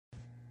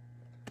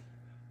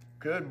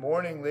Good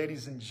morning,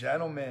 ladies and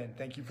gentlemen.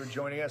 Thank you for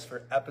joining us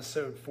for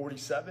episode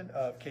 47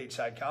 of Cage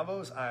Side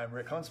Convos. I'm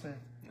Rick Huntsman.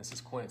 This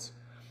is Quince.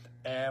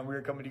 And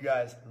we're coming to you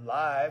guys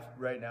live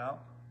right now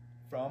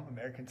from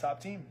American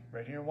Top Team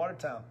right here in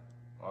Watertown.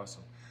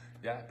 Awesome.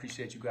 Yeah, I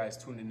appreciate you guys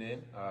tuning in,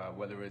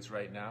 whether it's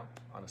right now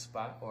on the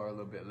spot or a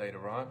little bit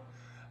later on.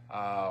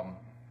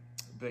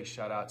 Big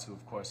shout out to,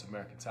 of course,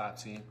 American Top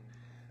Team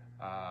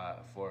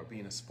for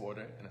being a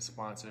supporter and a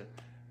sponsor.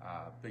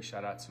 Big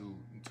shout out to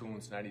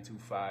Tunes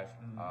 92.5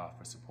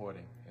 for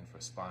supporting and for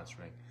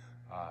sponsoring.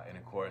 And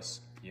of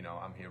course, you know,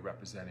 I'm here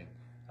representing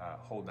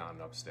Hold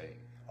Down Upstate,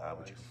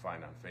 which you can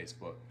find on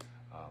Facebook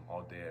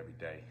all day, every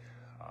day,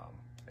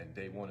 and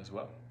day one as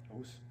well.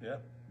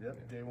 Yep,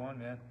 day one,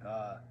 man.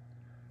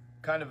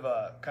 Kind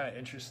of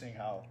interesting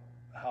how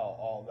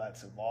all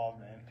that's evolved,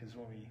 man. Because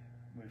when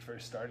we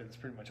first started, it's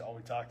pretty much all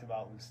we talked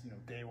about was, you know,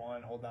 day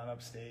one, Hold Down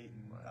Upstate,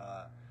 and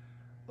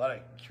a lot of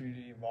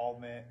community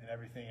involvement and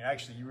everything. And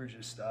actually, you were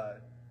just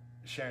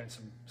sharing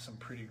some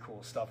pretty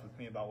cool stuff with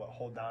me about what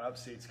Hold Down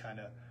Upstate's kind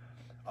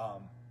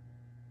of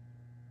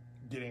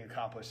getting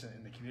accomplished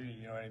in the community.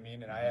 You know what I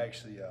mean? And I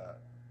actually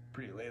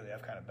pretty lately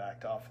I've kind of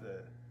backed off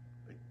the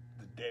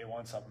day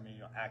one stuff. I mean,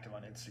 you know, active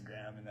on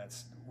Instagram, and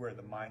that's where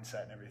the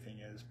mindset and everything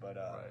is. But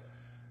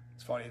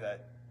It's funny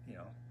that, you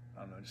know,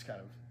 I don't know, just kind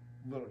of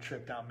a little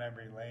trip down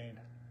memory lane.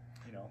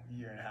 You know, a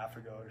year and a half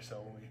ago or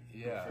so when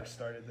we first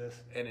started this.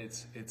 And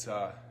it's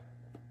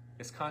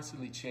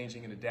constantly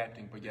changing and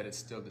adapting, but yet it's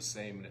still the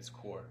same in its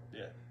core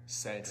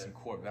sense and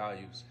core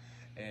values.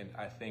 And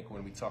I think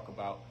when we talk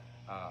about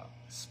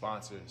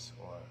sponsors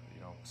or,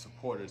 you know,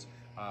 supporters,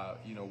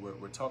 you know,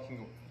 we're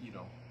talking, you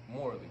know,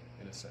 morally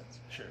in a sense.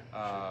 Sure.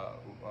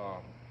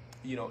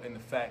 You know, in the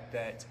fact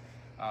that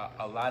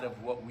a lot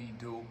of what we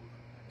do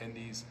in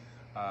these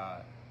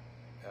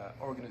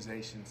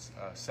organizations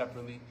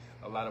separately,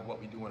 a lot of what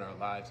we do in our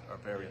lives are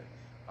very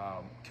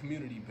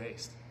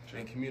community-based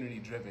and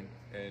community-driven,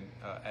 and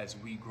as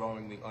we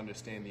growingly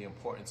understand the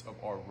importance of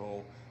our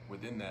role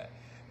within that.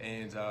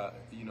 And,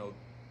 you know,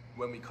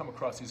 when we come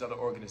across these other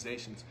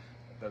organizations,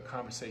 the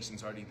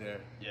conversation's already there,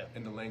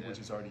 and the language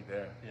is already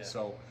there.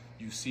 So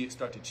you see it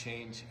start to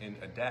change and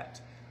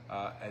adapt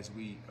as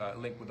we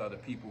link with other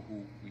people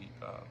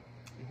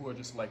who are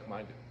just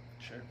like-minded.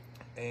 Sure.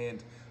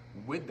 And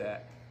with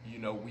that, you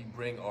know, we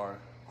bring our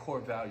core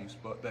values,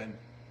 but then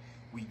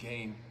we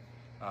gain,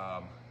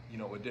 you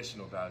know,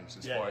 additional values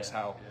as far as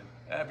how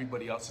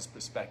everybody else's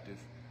perspective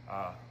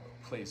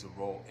plays a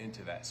role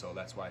into that. So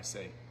that's why I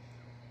say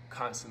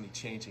constantly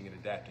changing and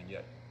adapting,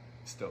 yet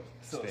still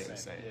staying the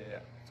same.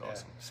 It's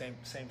awesome. Same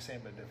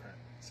but different.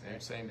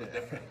 Same but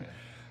different. Man.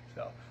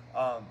 So,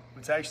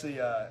 what's actually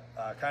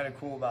kind of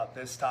cool about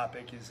this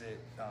topic is it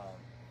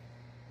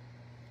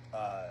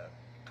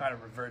kind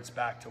of reverts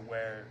back to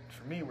where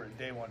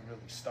day one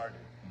really started.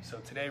 So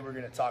today we're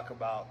going to talk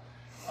about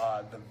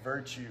the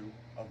virtue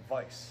of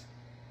vice,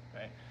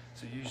 right?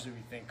 So usually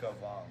we think of,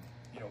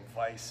 you know,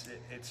 vice,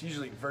 it's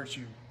usually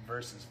virtue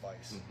versus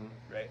vice,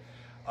 right?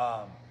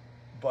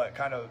 But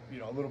kind of, you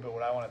know, a little bit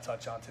what I want to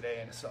touch on today,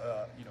 and it's,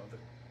 you know,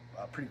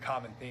 the pretty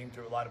common theme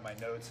through a lot of my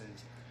notes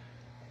is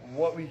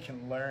what we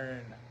can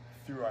learn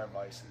through our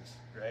vices,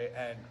 right?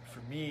 And for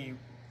me,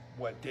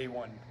 what day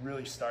one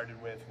really started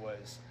with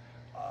was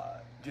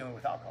dealing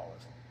with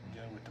alcoholism,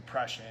 dealing with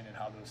depression, and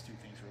how those two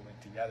things were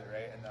linked together,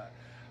 right? And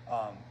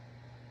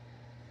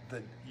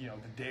the you know,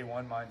 the day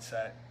one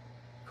mindset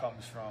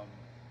comes from,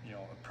 you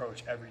know,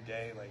 approach every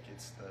day like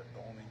it's the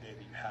only day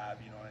that you have,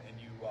 you know. And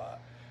you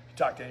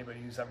talk to anybody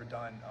who's ever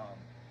done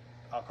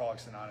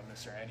Alcoholics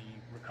Anonymous or any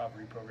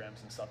recovery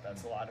programs and stuff,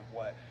 that's a lot of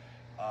what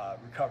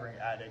recovering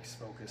addicts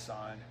focus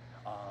on.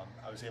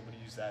 I was able to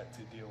use that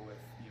to deal with,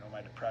 you know,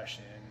 my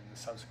depression and the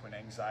subsequent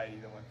anxiety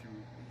that went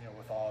through, you know,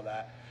 with all of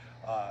that.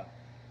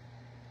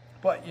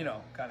 But, you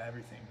know, kind of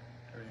everything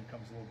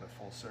comes a little bit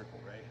full circle,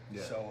 right?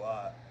 Yeah. So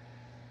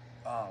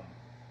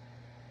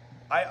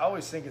I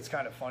always think it's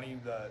kind of funny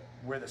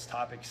where this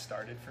topic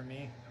started for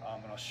me,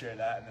 and I'll share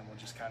that, and then we'll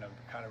just kind of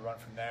run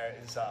from there.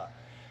 Is I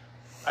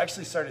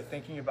actually started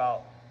thinking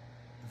about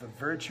the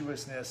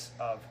virtuousness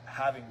of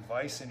having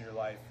vice in your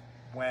life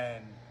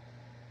when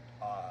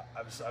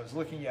I was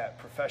looking at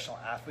professional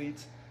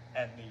athletes,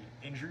 and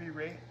the injury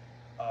rate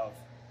of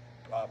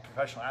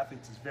professional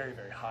athletes is very,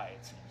 very high.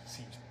 It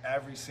seems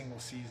every single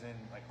season,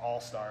 like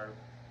all-star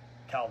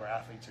caliber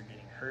athletes are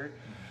getting hurt.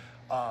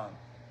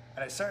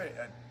 And I started,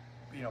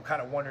 you know,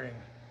 kind of wondering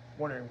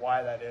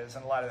why that is,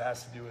 and a lot of that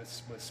has to do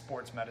with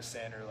sports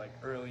medicine or like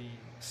early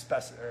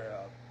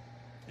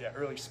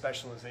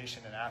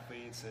specialization in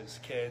athletes as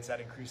kids. That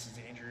increases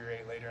the injury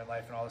rate later in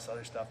life and all this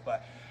other stuff.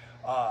 But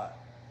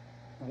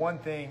one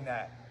thing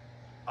that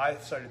I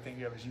started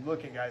thinking of is you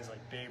look at guys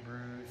like Babe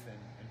Ruth and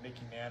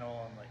Mickey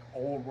Mantle and like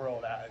old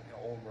world,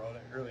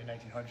 early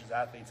 1900s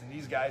athletes, and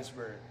these guys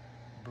were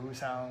booze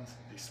hounds.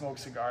 They smoked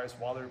cigars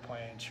while they were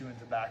playing, chewing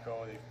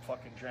tobacco. They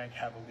fucking drank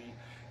heavily,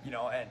 you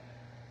know. And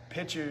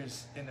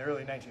pitchers in the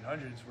early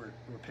 1900s were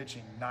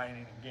pitching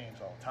 9-inning games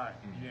all the time.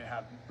 You didn't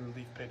have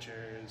relief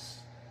pitchers,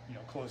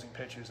 closing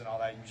pitchers and all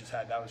that. You just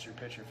had, that was your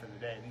pitcher for the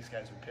day. These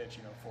guys would pitch,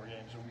 4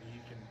 games a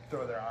week and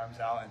throw their arms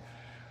out, and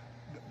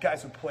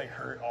guys would play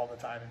hurt all the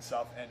time and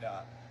stuff. And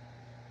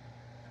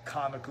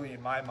comically,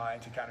 in my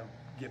mind, to kind of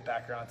get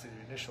back around to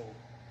the initial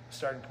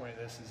starting point of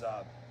this, is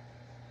I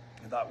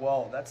thought,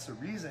 well, that's the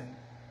reason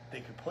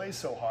they could play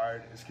so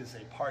hard, is because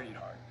they partied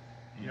hard.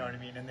 You know what I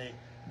mean? And they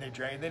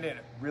drank. They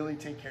didn't really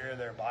take care of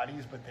their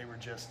bodies, but they were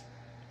just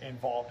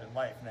involved in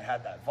life, and they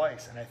had that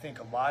vice. And I think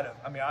a lot of,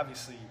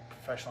 obviously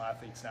professional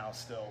athletes now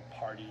still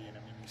party, and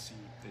you see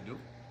They do?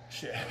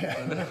 shit.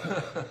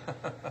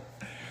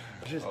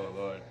 Just, oh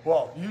Lord.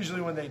 well,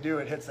 usually when they do,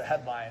 it hits the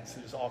headlines.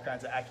 There's all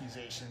kinds of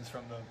accusations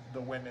from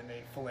the women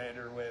they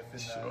philander with, and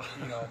Sure.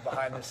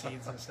 behind the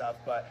scenes and stuff.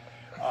 But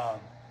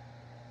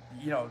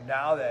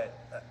now that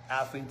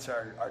athletes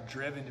are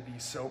driven to be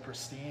so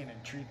pristine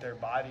and treat their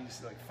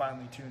bodies like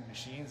finely tuned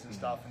machines and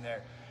stuff, and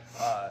their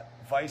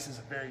vice is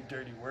a very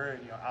dirty word,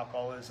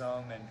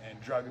 alcoholism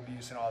and drug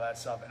abuse and all that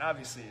stuff. And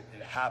obviously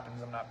it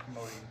happens. I'm not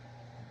promoting.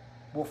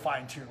 We'll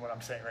fine tune what I'm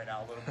saying right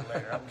now a little bit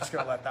later. I'm just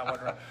gonna let that one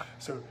run.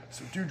 So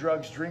do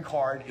drugs, drink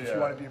hard if you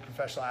want to be a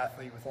professional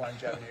athlete with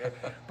longevity. Right?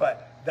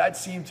 But that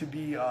seemed to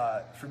be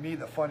for me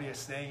the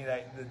funniest thing.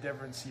 That the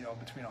difference,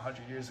 between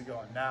 100 years ago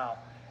and now,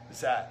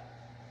 is that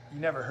you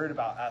never heard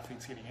about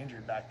athletes getting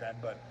injured back then,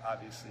 but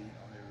obviously,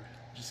 they were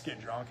just getting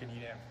drunk and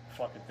you didn't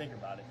fucking think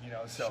about it,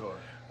 So, sure.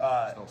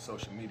 There's no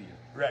social media.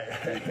 Right.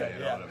 You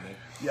know what I mean?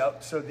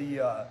 Yep. So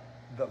the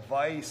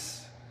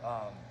vice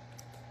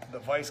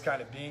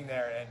kind of being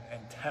there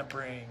and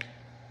tempering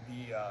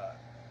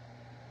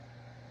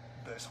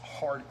this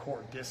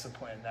hardcore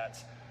discipline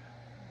that's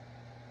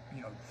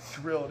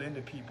drilled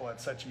into people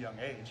at such a young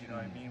age. You know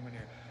what I mean?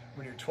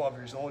 When you're 12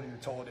 years old, you're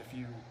told if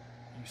you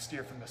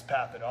steer from this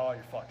path at all,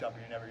 you're fucked up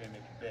and you're never gonna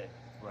make it big.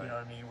 Right. You know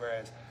what I mean?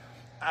 Whereas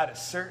at a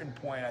certain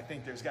point, I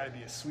think there's got to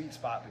be a sweet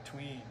spot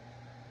between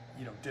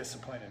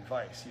discipline and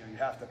vice. You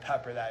have to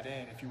pepper that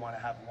in if you want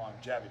to have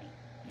longevity.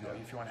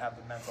 If you want to have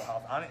the mental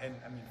health on it, and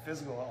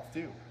physical health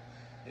too.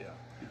 Yeah.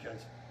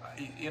 Because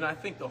I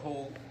think the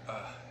whole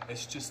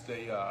it's just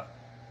a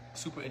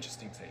super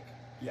interesting take.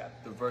 Yeah.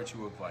 The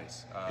virtue of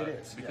vice. It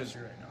is. Because yes,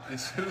 you're right. No.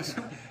 it's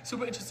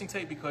super interesting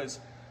take because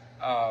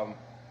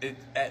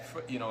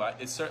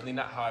it's certainly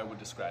not how I would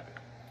describe it.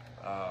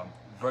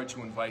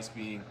 Virtue and vice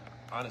being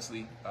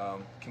honestly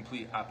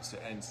complete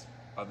opposite ends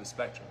of the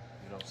spectrum.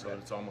 So right.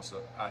 It's almost an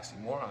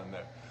oxymoron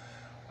there.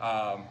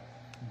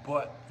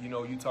 But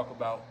you talk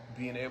about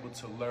being able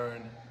to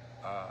learn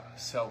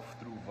self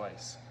through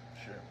vice.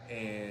 Sure.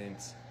 And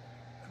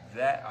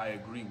that I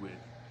agree with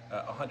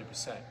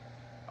 100%.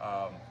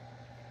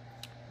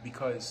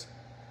 Because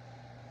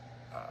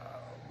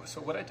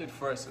so what I did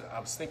first, I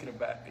was thinking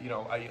about,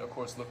 I of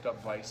course looked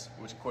up vice,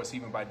 which of course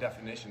even by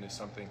definition is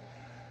something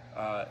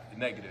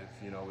negative.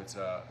 It's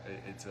a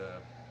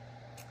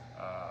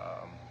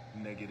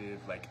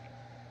negative like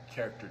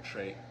character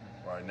trait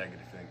or a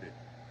negative thing that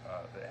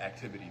the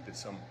activity that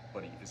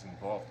somebody is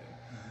involved in.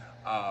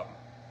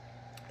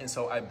 And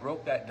so I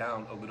broke that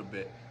down a little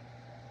bit,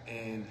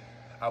 and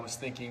I was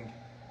thinking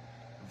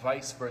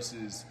vice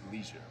versus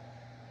leisure.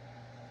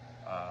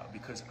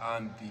 Because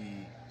on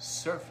the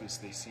surface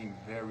they seem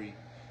very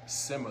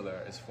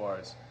similar as far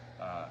as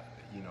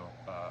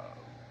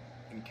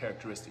in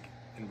characteristic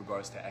in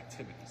regards to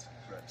activities.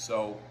 Right.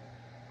 So,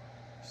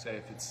 say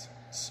if it's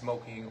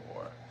smoking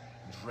or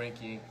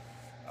drinking,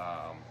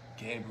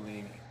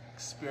 gambling,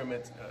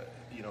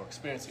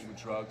 experiencing with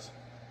drugs,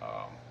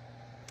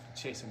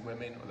 chasing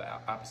women or the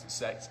opposite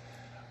sex,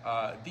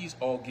 these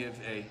all give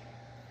they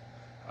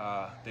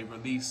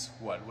release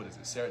what is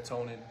it?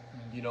 Serotonin.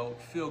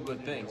 Feel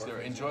good things.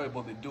 They're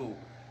enjoyable to do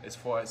as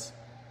far as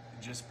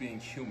just being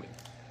human,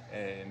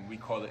 and we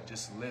call it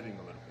just living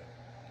a little bit.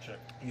 Sure.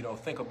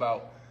 Think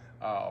about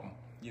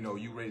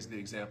you raised the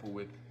example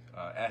with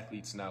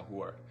athletes now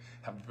who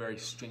have a very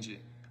stringent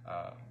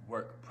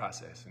work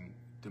process and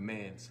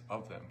demands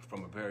of them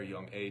from a very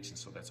young age, and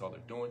so that's all they're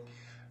doing.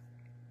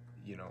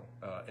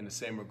 In the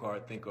same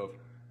regard, think of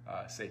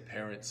say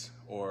parents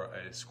or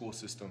a school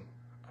system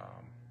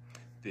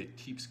that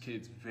keeps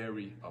kids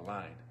very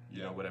aligned.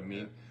 You know what I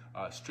mean?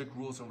 Yeah. Strict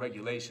rules and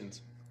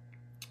regulations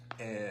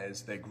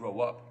as they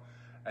grow up,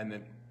 and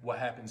then what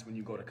happens when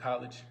you go to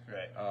college?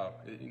 Right.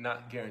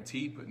 Not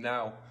guaranteed, but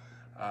now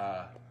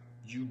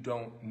you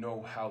don't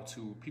know how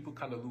to. People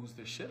kind of lose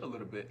their shit a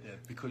little bit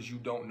because you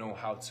don't know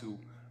how to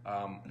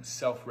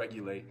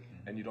self-regulate,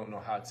 and you don't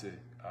know how to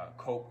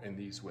cope in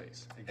these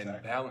ways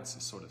and balance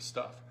this sort of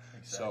stuff.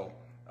 Exactly. So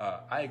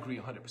I agree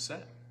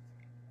 100%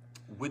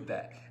 with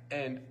that.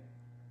 And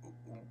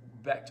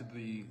back to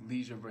the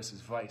leisure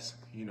versus vice,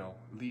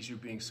 leisure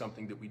being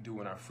something that we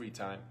do in our free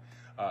time,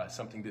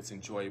 something that's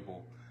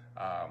enjoyable,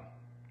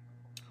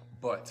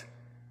 but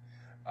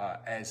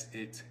as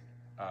it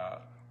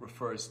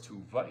refers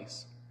to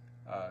vice,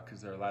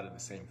 because there are a lot of the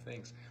same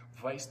things,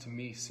 vice to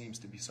me seems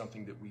to be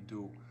something that we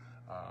do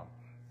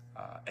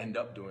end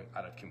up doing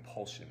out of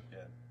compulsion.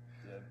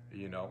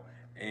 Yeah.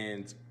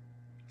 And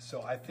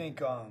so I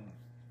think I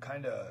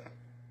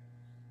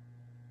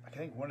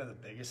think one of the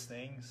biggest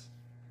things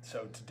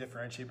So to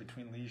differentiate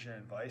between leisure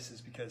and vice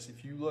is because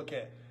if you look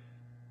at,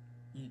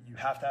 you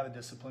have to have a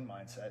disciplined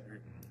mindset,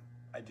 or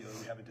ideally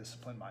we have a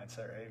disciplined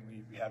mindset, right?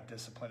 We have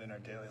discipline in our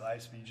daily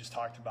lives, but you just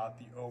talked about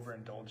the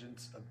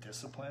overindulgence of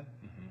discipline,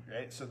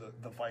 right? So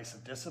the vice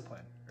of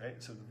discipline,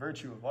 right? So the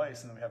virtue of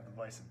vice, and then we have the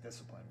vice of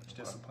discipline, which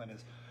discipline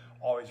is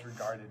always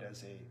regarded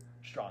as a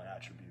strong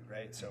attribute,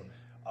 right? So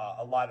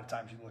a lot of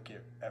times you look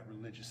at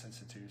religious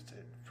institutes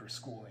for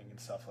schooling and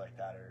stuff like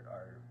that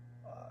are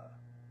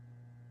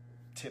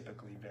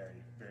typically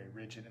very, very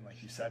rigid, and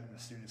like you said, and the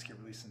students get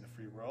released in the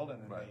free world,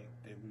 and then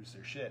they lose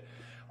their shit.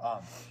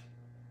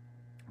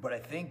 But I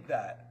think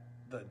that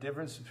the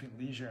difference between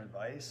leisure and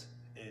vice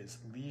is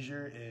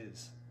leisure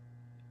is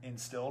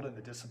instilled in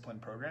the discipline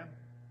program,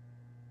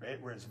 right?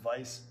 Whereas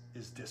vice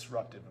is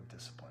disruptive of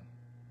discipline.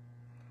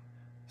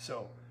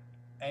 So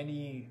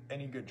any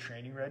good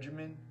training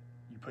regimen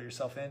you put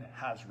yourself in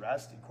has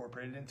rest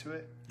incorporated into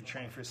it. You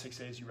train for 6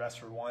 days, you rest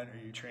for 1, or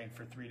you train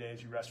for 3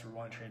 days, you rest for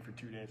 1, train for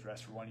 2 days,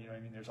 rest for 1. You know what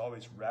I mean? There's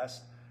always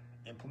rest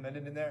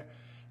implemented in there.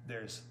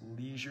 There's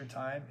leisure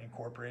time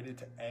incorporated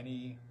to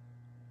any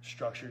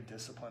structured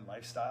disciplined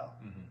lifestyle,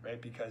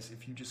 right? Because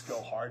if you just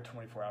go hard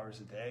 24 hours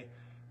a day,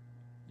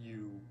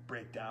 you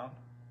break down.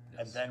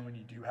 And then when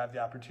you do have the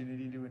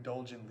opportunity to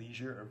indulge in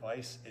leisure or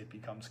vice, it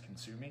becomes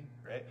consuming,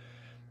 right?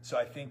 So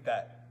I think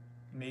that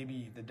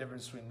maybe the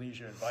difference between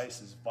leisure and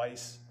vice is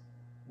vice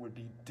would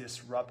be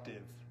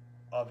disruptive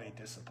of a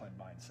disciplined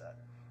mindset.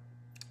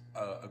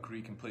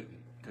 Agree completely,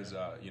 because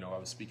I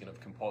was speaking of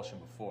compulsion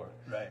before,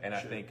 right? And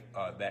I think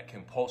that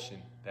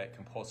compulsion, that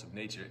compulsive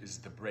nature, is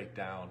the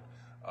breakdown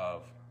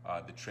of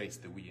the traits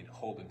that we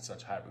hold in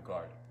such high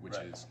regard, which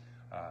is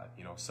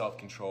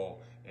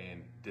self-control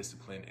and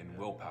discipline and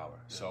willpower.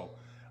 So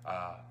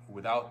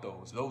without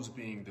those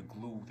being the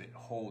glue that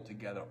hold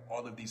together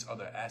all of these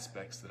other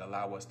aspects that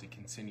allow us to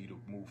continue to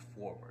move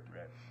forward.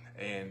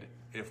 And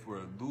if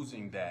we're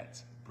losing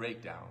that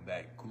breakdown,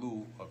 that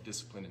glue of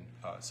discipline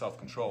and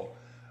self-control,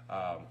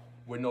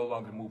 we're no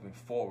longer moving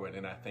forward.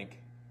 And I think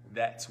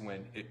that's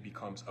when it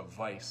becomes a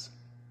vice,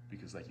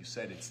 because like you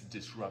said, it's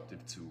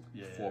disruptive to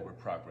forward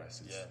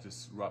progress. It's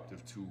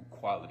disruptive to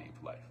quality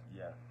of life.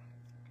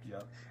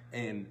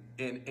 And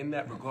in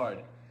that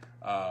regard,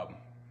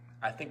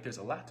 I think there's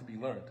a lot to be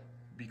learned,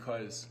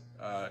 because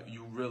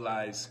you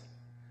realize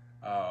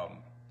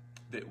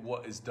that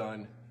what is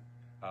done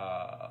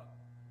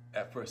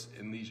at first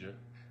in leisure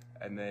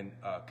and then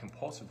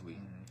compulsively,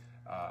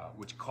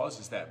 which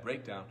causes that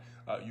breakdown,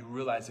 you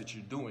realize that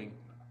you're doing,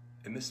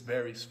 and this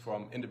varies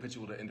from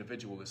individual to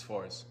individual as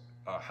far as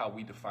how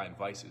we define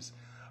vices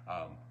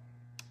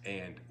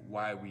and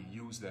why we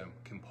use them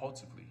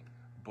compulsively.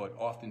 But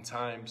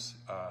oftentimes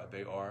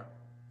they are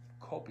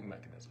coping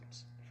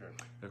mechanisms.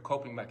 They're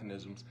coping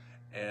mechanisms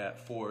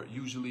for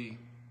usually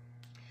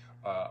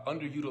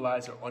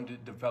underutilized or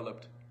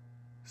underdeveloped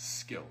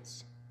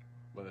skills,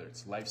 whether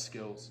it's life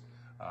skills,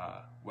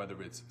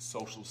 whether it's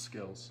social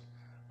skills,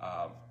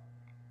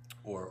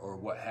 or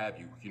what have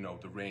you. You know,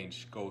 the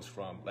range goes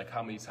from, like,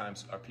 how many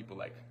times are people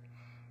like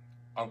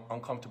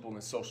uncomfortable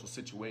in social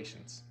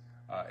situations,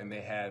 and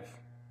they have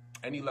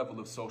any level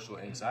of social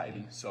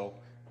anxiety. So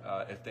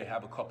if they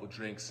have a couple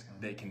drinks,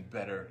 they can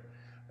better,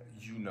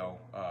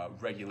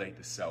 regulate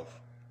the self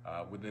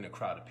within a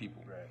crowd of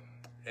people.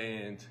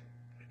 And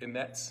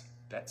that's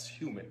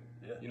human.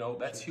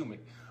 That's human.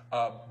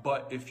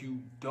 But if you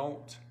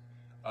don't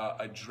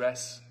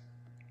address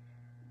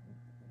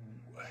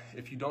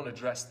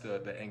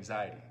the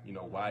anxiety,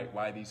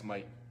 why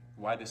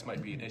this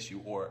might be an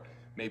issue, or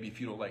maybe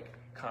if you don't like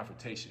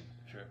confrontation,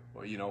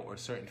 or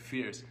certain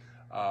fears,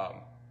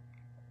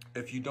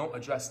 if you don't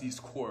address these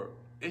core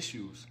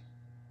issues,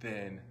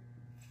 then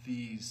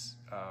these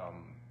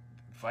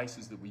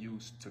vices that we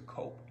use to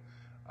cope,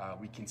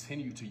 we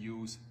continue to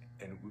use,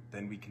 and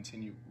then we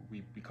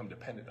become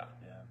dependent on.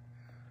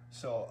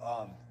 So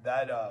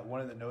that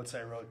one of the notes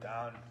I wrote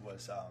down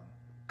was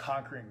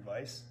conquering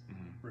vice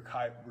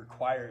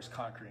requires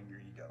conquering your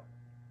ego,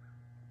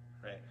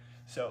 right?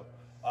 So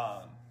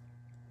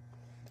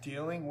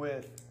dealing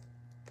with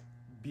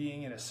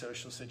being in a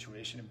social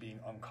situation and being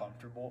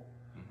uncomfortable,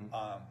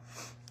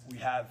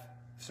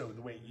 so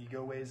the way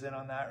ego weighs in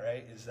on that,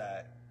 right, is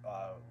that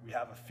we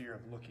have a fear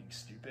of looking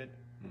stupid.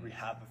 We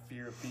have a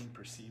fear of being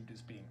perceived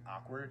as being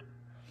awkward.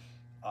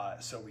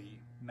 So we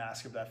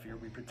mask up that fear.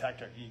 We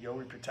protect our ego.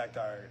 We protect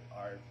our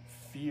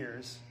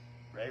fears,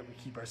 right? We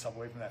keep ourselves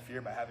away from that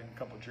fear by having a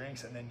couple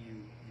drinks, and then you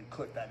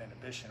click that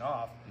inhibition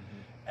off,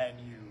 and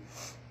you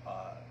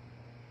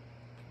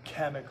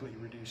chemically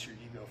reduce your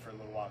ego for a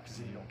little while because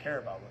you don't care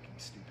about looking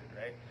stupid,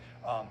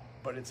 right?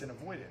 But it's an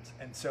avoidance.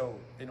 And so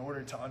in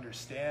order to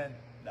understand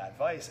that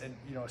vice, and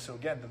so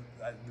again,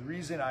 the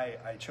reason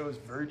I chose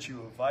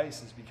virtue of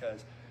vice is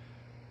because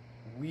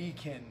we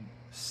can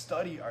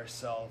study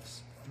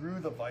ourselves through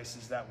the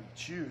vices that we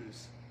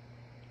choose,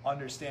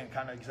 understand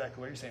kind of exactly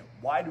what you're saying.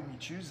 Why do we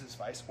choose this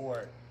vice?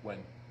 Or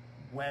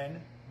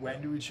when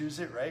do we choose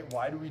it, right?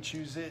 Why do we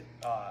choose it?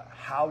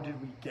 How did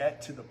we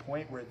get to the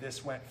point where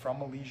this went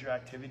from a leisure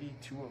activity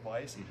to a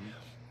vice?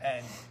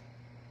 And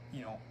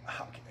you know,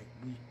 how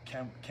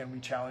can we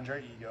challenge our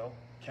ego?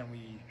 Can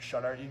we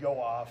shut our ego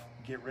off,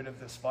 get rid of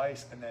this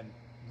vice, and then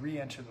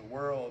re-enter the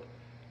world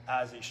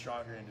as a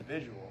stronger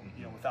individual,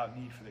 you know, without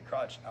need for the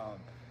crutch?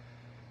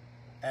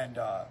 And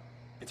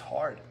it's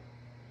hard.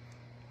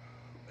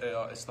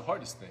 It's the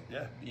hardest thing.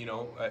 Yeah. You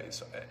know,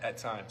 at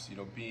times, you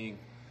know, being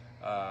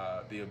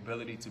the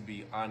ability to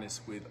be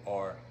honest with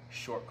our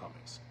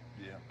shortcomings.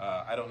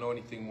 Yeah. I don't know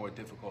anything more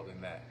difficult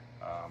than that.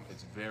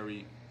 It's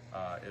very,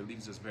 it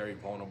leaves us very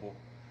vulnerable.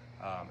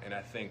 And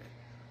I think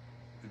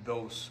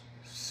those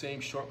same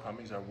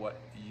shortcomings are what,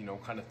 you know,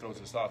 kind of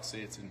throws us off.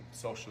 Say it's in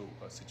social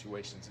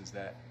situations. Is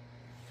that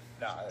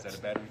a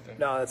battery thing?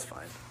 No, that's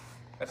fine.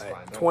 That's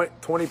fine.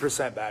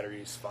 20%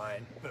 battery is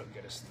fine. It'll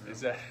get us through.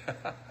 Is that?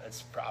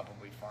 That's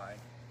probably fine.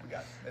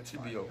 It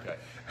should be okay.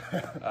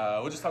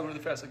 We'll just talk really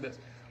fast like this.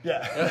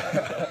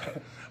 Yeah.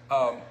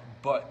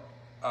 But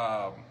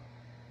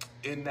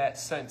in that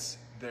sense,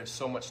 there's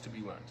so much to be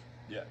learned.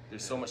 Yeah.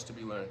 There's so much to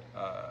be learned.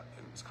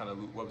 It was kind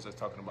of what was I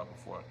talking about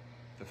before?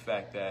 The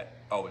fact that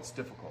it's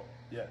difficult.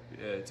 Yeah.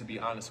 To be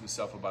honest with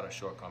self about our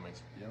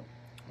shortcomings. Yeah.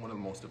 One of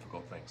the most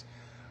difficult things.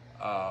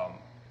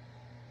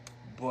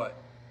 But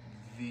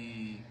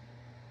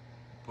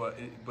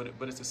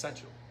it's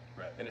essential.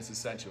 Right. And it's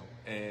essential.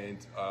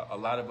 And a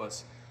lot of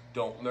us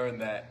don't learn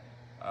that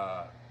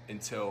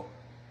until,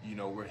 you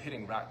know, we're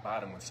hitting rock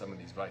bottom with some of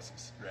these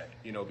vices. Right.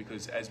 You know,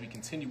 because as we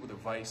continue with a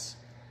vice,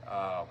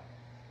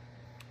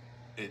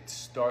 it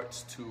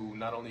starts to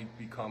not only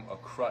become a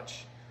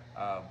crutch,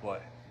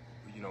 but,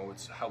 you know,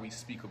 it's how we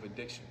speak of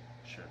addiction.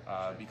 Sure.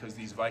 Because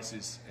these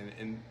vices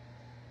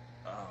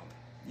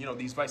you know,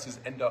 these vices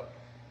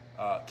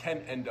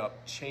can end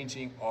up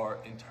changing our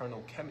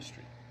internal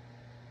chemistry.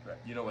 Right.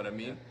 You know what I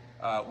mean?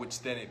 Which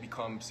then it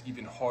becomes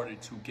even harder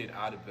to get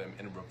out of them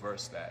and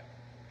reverse that.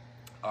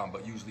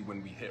 But usually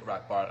when we hit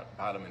rock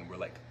bottom and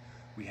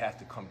we have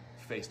to come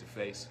face to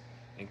face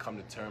and come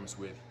to terms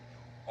with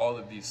all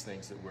of these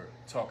things that we're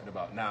talking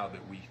about now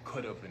that we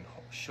could have and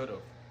should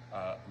have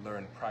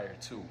learned prior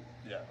to.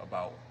 Yeah.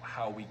 About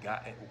how we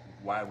got it,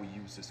 why we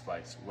use this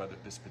vice, whether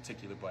this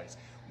particular vice,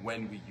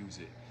 when we use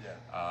it.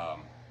 Yeah.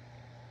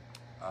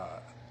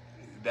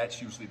 That's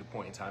usually the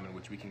point in time in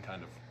which we can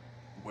kind of,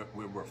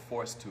 we're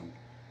forced to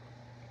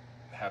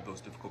have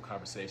those difficult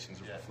conversations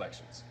or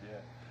reflections. Yeah,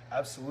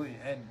 absolutely.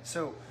 And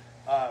so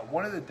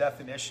one of the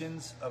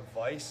definitions of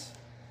vice,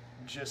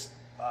 just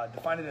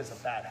define it as a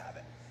bad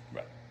habit.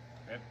 Right.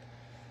 Right?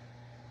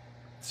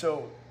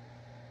 So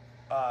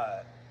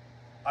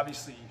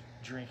obviously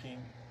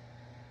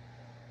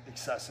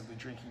excessively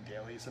drinking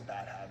daily is a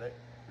bad habit,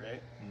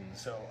 right?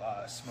 So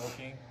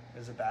smoking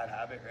is a bad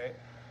habit, right?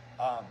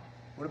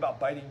 What about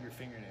biting your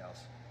fingernails?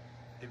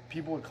 If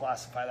people would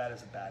classify that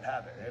as a bad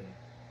habit, right?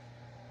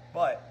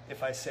 But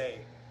if I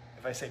say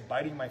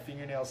biting my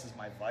fingernails is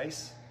my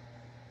vice,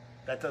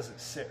 that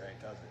doesn't sit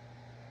right,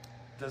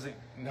 does it?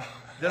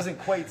 Doesn't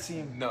quite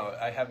seem. No,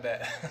 I have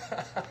that.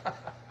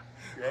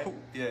 Right?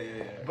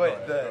 Yeah.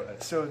 But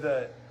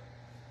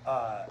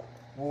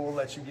we'll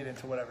let you get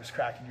into whatever's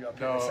cracking you up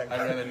here in a second.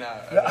 I'd rather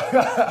not.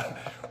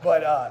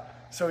 But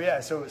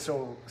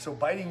so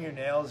biting your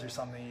nails or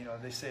something, you know,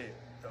 they say,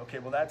 okay,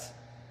 well that's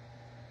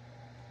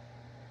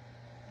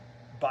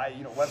by,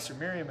 you know, Webster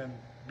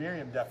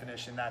Merriam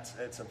definition,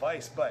 it's a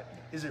vice. But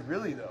is it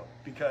really though?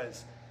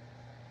 Because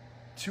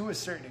to a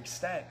certain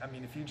extent, I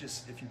mean, if you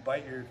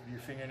bite your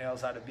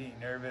fingernails out of being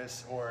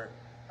nervous, or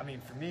I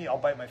mean, for me, I'll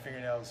bite my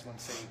fingernails when,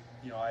 say,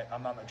 you know,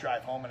 I'm on the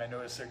drive home and I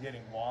notice they're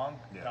getting long,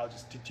 and I'll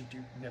just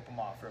nip them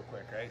off real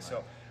quick, right?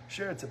 So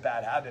sure, it's a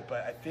bad habit,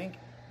 but I think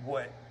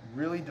what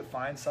really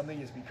defines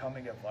something as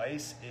becoming a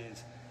vice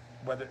is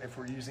whether if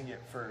we're using it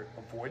for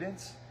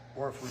avoidance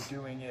or if we're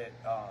doing it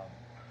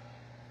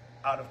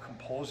out of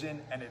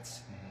compulsion and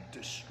it's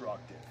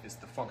destructive. It's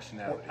the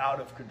functionality. Or out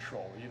of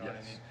control, you know what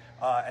I mean?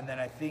 And then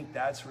I think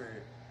that's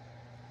where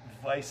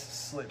vice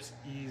slips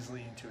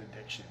easily into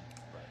addiction.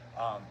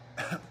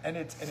 And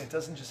it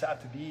doesn't just have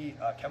to be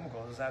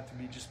chemical. It doesn't have to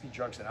be just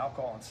drugs and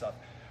alcohol and stuff.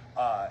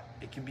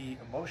 It can be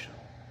emotional.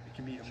 It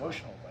can be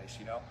emotional vice.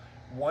 You know,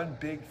 one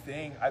big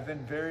thing I've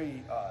been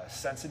very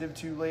sensitive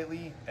to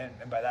lately, and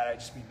by that I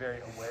just be very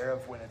aware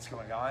of when it's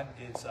going on,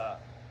 is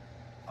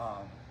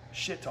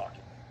shit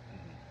talking.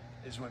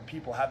 Is when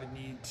people have a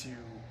need to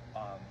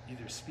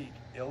either speak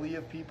illy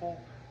of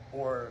people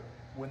or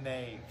when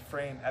they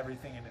frame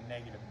everything in a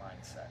negative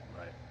mindset.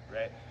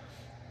 Right.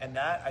 And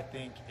that, I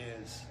think,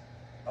 is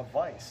a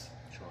vice.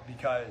 Sure.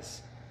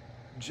 Because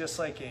just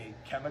like a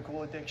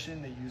chemical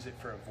addiction, they use it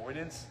for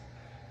avoidance.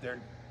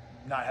 They're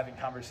not having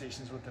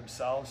conversations with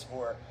themselves,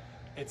 or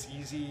it's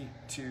easy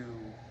to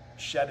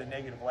shed a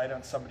negative light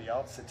on somebody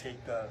else to take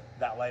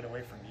that light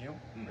away from you,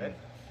 right?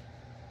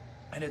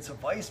 And it's a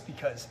vice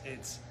because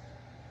it's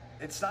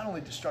not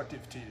only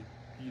destructive to,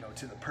 you know,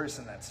 to the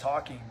person that's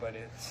talking, but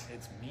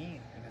it's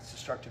mean and it's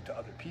destructive to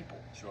other people.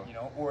 Sure. You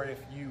know, or if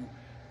you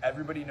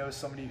everybody knows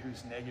somebody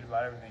who's negative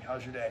about everything.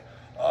 How's your day?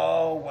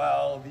 Oh,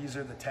 well, these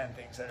are the 10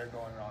 things that are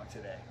going wrong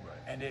today. Right.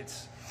 And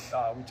it's,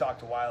 we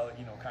talked a while,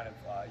 you know, kind of,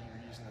 you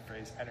were using the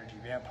phrase energy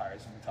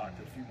vampires, and we talked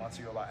a few months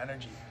ago about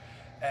energy.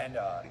 And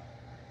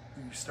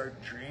you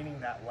start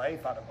draining that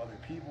life out of other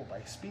people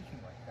by speaking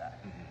like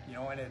that, you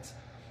know, and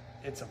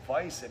it's a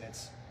vice, and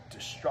it's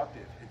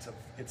destructive.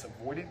 It's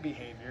avoidant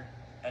behavior,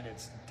 and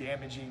it's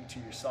damaging to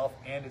yourself,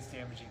 and it's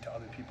damaging to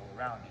other people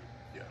around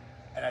you.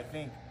 Yeah. And I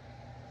think,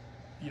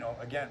 you know,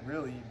 again,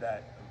 really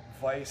that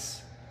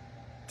vice,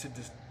 to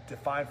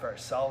define for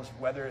ourselves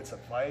whether it's a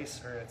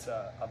vice or it's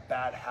a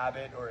bad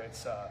habit or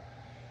it's a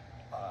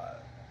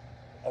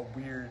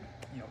weird,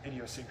 you know,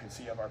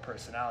 idiosyncrasy of our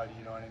personality,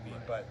 you know what I mean?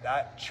 Right. But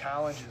that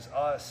challenges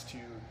us to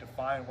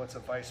define what's a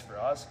vice for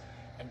us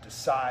and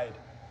decide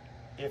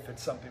if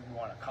it's something we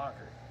want to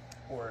conquer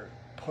or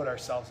put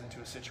ourselves into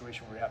a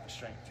situation where we have the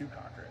strength to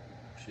conquer it.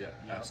 Yeah,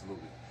 You know?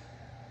 absolutely.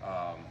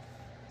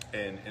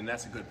 And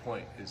that's a good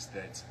point, is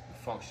that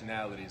the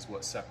functionality is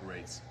what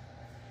separates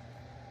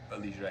a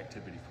leisure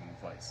activity from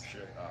a vice.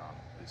 Sure.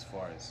 As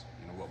far as,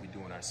 you know, what we do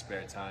in our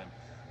spare time,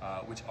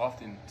 which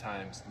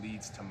oftentimes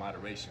leads to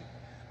moderation.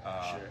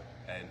 Sure.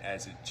 And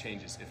as it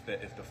changes, if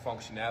the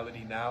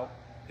functionality now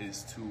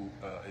is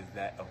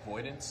that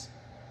avoidance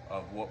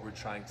of what we're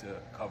trying to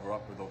cover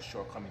up, or those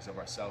shortcomings of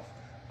ourselves,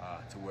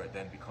 to where it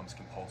then becomes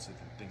compulsive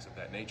and things of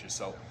that nature.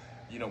 So,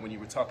 you know, when you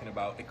were talking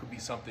about, it could be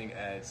something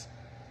as,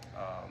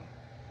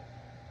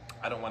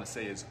 I don't want to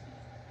say as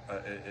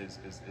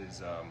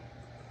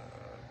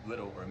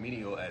little or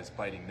menial as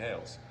biting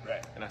nails.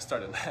 Right. And I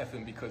started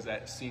laughing because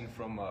that scene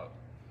from,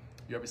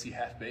 you ever see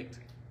Half Baked?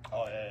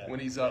 Oh, yeah. When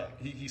he's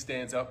up, he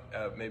stands up,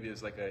 maybe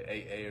it's like a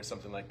AA or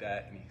something like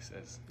that, and he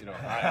says, you know,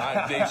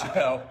 I'm Dave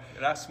Chappelle,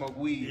 and I smoke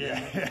weed. Yeah.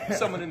 And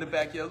someone in the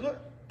back yells, look,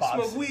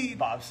 smoke weed.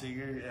 Bob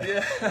Seger.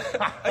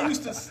 Yeah. I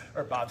used to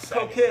or Bob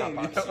Saget. cocaine.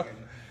 Not You Bob know? Seger.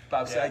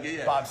 Bob Saget,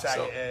 yeah. Bob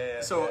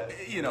Saget, So,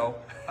 you know,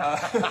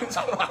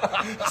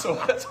 so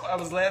that's why I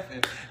was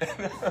laughing.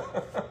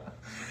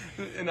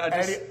 And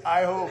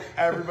I hope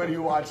everybody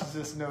who watches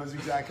this knows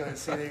exactly what I'm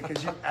saying,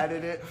 because you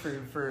edit it for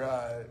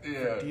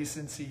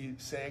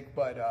decency's sake.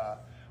 But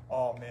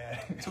oh man,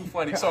 too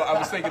funny. So I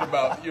was thinking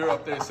about, you're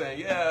up there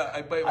saying, yeah,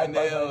 I bite my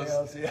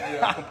nails,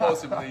 yeah,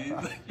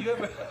 compulsively. You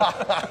ever?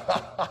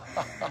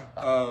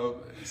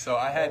 So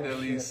I had to at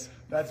least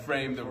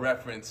frame the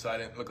reference so I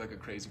didn't look like a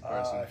crazy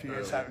person. If you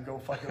guys haven't, go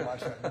fucking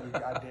watch that movie.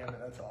 God damn it,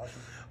 that's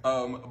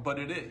awesome. But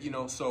it is, you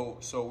know, so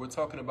we're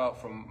talking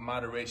about from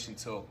moderation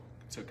to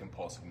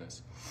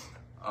compulsiveness.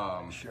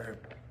 Sure.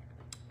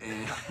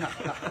 And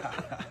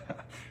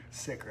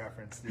Sick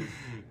reference, dude.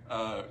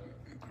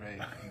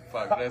 Great.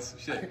 Fuck, that's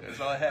shit. That's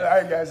all I had. All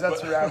right, guys,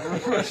 that's a wrap.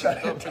 We're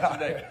shutting it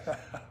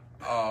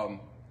down.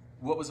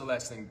 What was the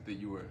last thing that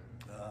you were?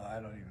 I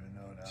don't even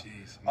know now.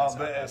 Jeez.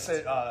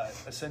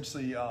 But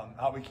essentially,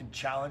 how we can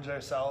challenge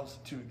ourselves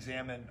to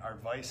examine our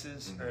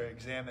vices, or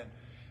examine,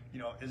 you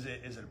know, is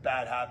it a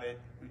bad habit?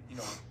 You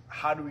know,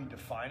 how do we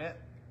define it?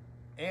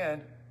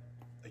 And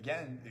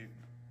again,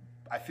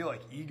 I feel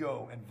like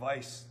ego and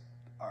vice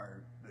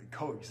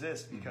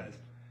coexist, because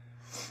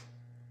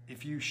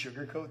if you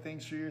sugarcoat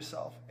things for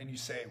yourself and you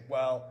say,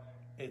 well,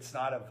 it's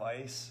not a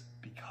vice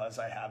because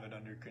I have it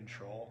under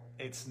control,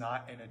 it's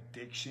not an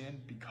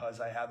addiction because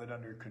I have it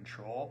under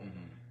control,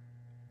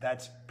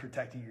 that's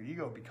protecting your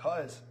ego,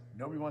 because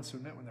nobody wants to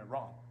admit when they're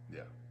wrong.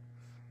 Yeah.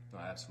 No,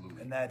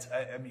 absolutely. And that's,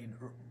 I mean,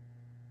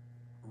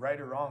 right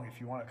or wrong,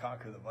 if you want to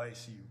conquer the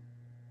vice,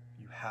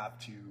 you have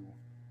to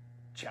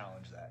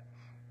challenge that.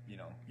 You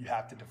know, you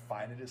have to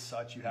define it as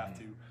such. You have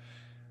to.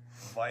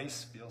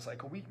 Vice feels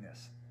like a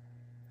weakness.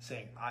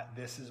 Saying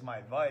this is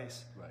my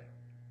vice, right,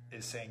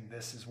 is saying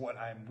this is what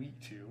I'm weak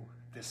to.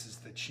 This is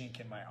the chink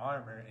in my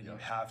armor, and you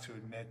have to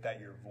admit that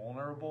you're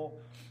vulnerable,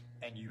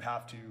 and you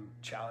have to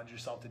challenge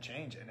yourself to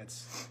change. And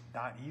it's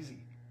not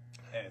easy,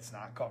 and it's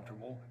not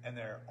comfortable. And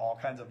there are all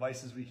kinds of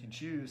vices we can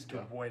choose to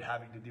avoid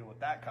having to deal with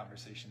that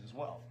conversation as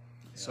well.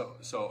 So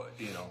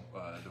you know,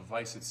 the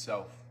vice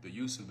itself, the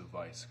use of the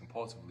vice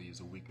compulsively is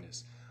a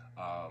weakness.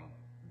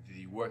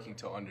 The working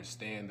to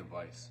understand the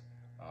vice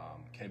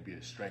can be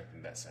a strength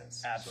in that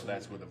sense. Absolutely. So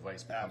that's where the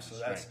vice becomes a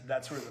strength.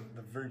 That's where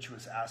the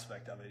virtuous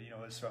aspect of it, you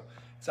know, is from.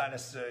 It's not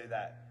necessarily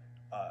that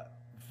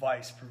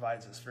vice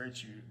provides us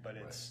virtue, but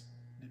it's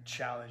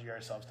challenging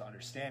ourselves to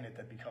understand it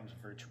that becomes a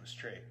virtuous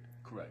trait.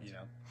 Correct. You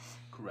know.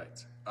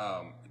 Correct.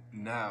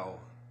 Now,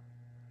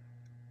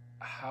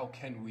 how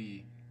can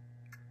we,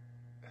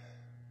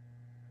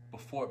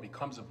 before it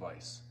becomes a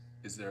vice,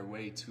 is there a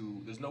way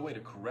to, there's no way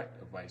to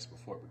correct a vice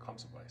before it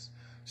becomes a vice.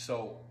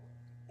 So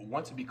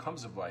once it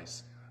becomes a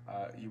vice,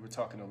 you were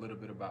talking a little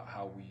bit about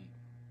how we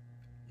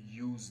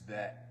use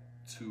that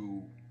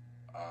to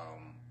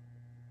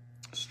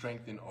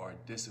strengthen our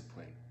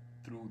discipline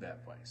through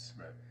that vice.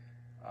 Right.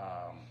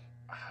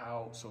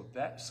 So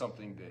that's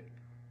something that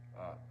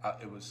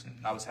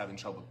I was having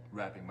trouble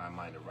wrapping my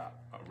mind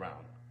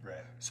around.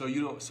 Right. So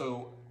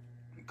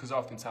because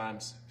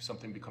oftentimes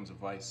something becomes a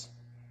vice,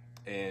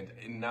 and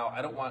now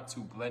I don't want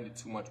to blend it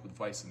too much with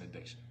vice and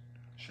addiction.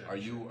 Sure. Are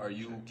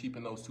you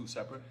keeping those two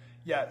separate?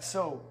 Yeah.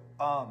 So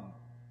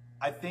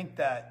I think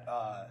that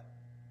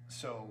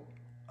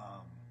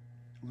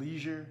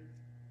leisure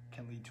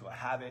can lead to a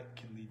habit,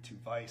 can lead to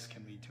vice,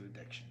 can lead to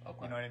addiction.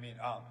 Okay. You know what I mean?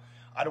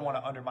 I don't want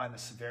to undermine the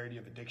severity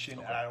of addiction,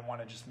 Okay. and I don't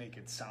want to just make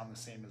it sound the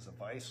same as a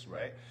vice,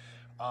 right?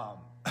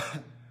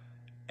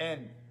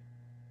 And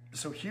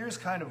so here's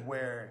kind of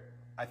where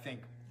I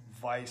think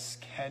vice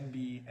can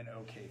be an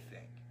okay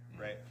thing,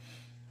 right?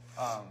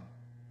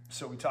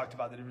 So we talked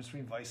about the difference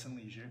between vice and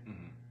leisure.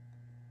 Mm-hmm.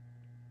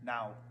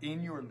 Now,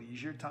 in your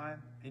leisure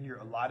time, in your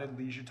allotted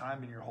leisure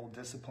time, in your whole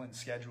discipline,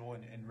 schedule,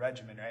 and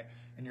regimen, right?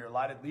 In your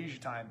allotted leisure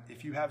time,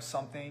 if you have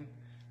something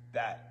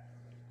that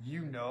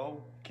you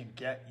know can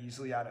get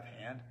easily out of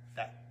hand,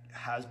 that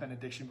has been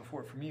addiction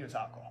before, for me, it's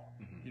alcohol.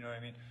 Mm-hmm. You know what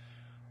I mean?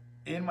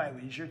 In my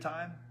leisure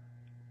time,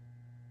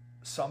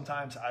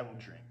 sometimes I will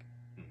drink,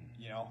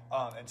 you know?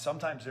 And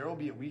sometimes there will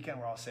be a weekend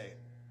where I'll say,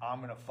 I'm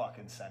going to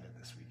fucking send it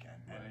this weekend.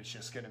 Right. And it's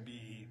just going to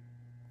be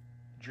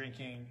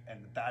drinking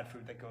and the bad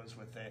food that goes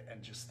with it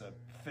and just the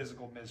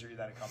physical misery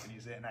that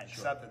accompanies it. And I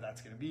accept that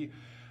that's going to be,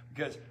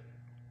 because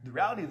the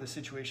reality of the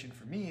situation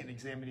for me in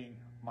examining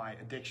my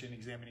addiction,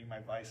 examining my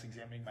vice,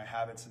 examining my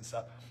habits and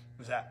stuff,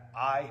 was that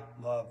I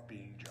love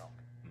being drunk.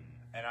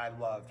 And I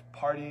loved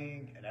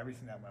partying and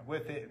everything that went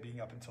with it, and being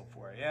up until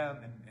 4 a.m.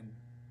 And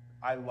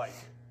I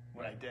liked it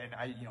when I did.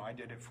 I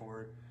did it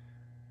for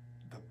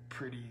the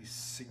pretty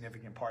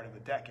significant part of a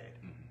decade.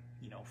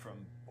 You know,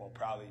 from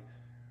probably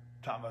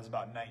time I was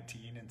about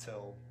 19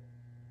 until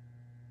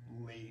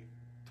late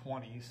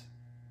 20s.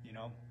 You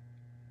know,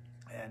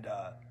 and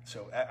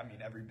so I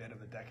mean every bit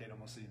of a decade,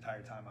 almost the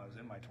entire time I was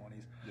in my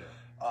 20s.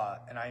 Yeah.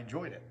 And I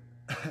enjoyed it.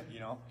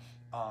 You know,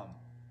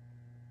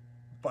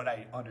 but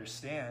I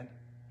understand.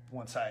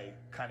 Once I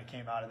kind of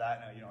came out of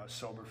that, and I was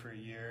sober for a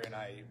year, and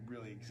I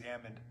really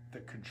examined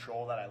the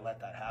control that I let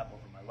that have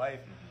over my life.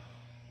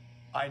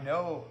 I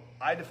know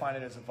I define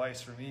it as a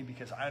vice for me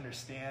because I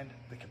understand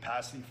the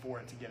capacity for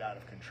it to get out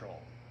of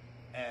control.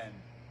 And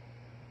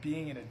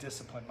being in a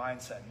disciplined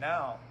mindset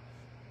now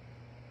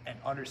and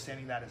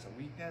understanding that as a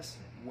weakness,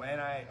 when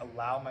I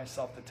allow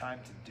myself the time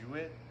to do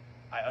it,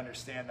 I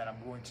understand that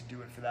I'm going to do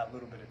it for that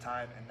little bit of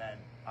time, and then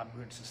I'm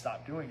going to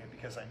stop doing it,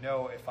 because I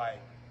know if I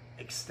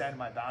extend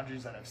my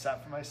boundaries that I've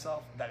set for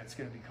myself, that it's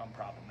going to become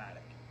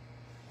problematic.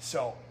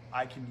 So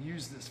I can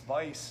use this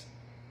vice,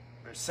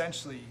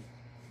 essentially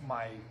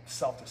my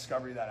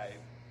self-discovery that I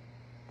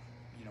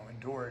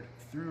endured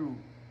through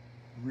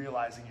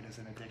realizing it as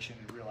an addiction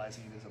and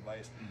realizing it as a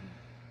vice.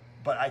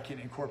 But I can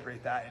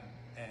incorporate that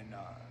and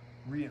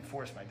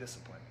reinforce my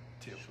discipline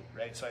too,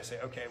 right? So I say,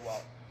 okay,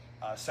 well,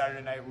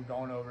 Saturday night we're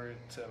going over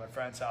to my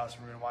friend's house,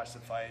 we're going to watch the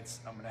fights,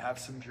 I'm going to have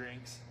some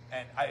drinks,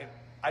 and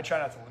I try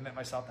not to limit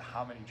myself to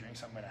how many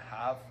drinks I'm going to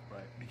have,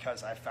 right?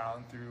 Because I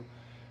found through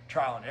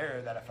trial and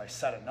error that if I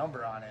set a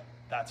number on it,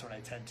 that's when I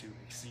tend to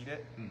exceed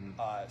it.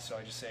 So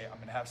I just say, I'm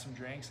going to have some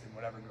drinks, and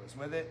whatever goes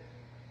with it,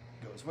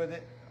 goes with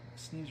it. I'm going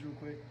to sneeze real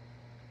quick.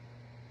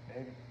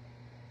 Maybe.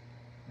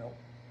 Nope.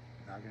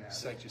 Not going to have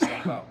Psych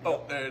yourself out.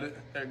 Oh, there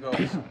it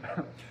goes.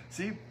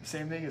 See,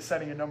 same thing as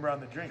setting a number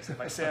on the drinks.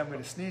 If I say I'm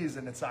going to sneeze,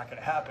 then it's not going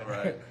to happen.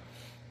 Right.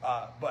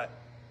 But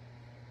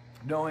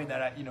knowing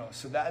that,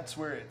 so that's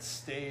where it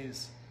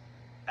stays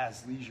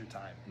as leisure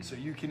time. So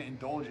you can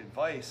indulge in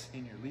vice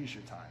in your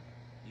leisure time,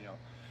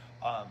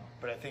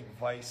 but I think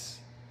vice,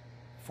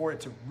 for it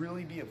to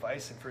really be a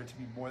vice and for it to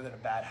be more than a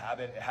bad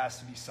habit, it has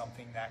to be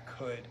something that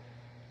could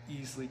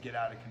easily get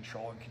out of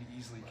control and could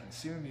easily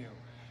consume you.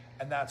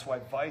 And that's why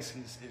vice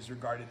is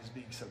regarded as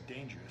being so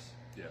dangerous.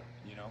 Yeah.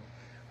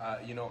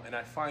 And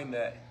I find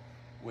that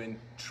when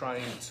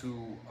trying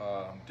to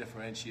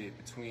differentiate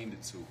between the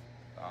two,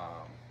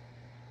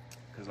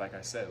 because like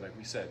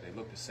we said, they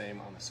look the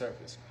same on the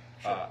surface.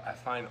 Sure. I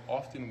find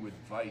often with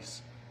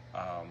vice,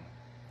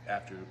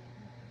 after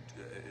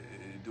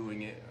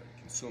doing it, or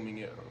consuming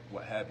it, or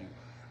what have you,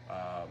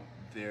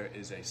 there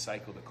is a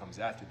cycle that comes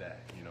after that,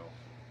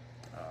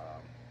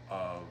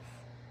 of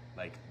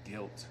like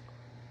guilt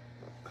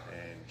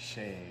and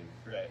shame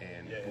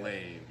and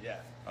blame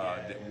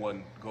that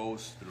one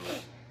goes through,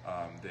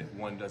 that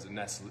one doesn't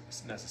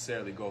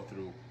necessarily go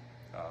through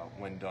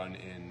when done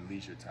in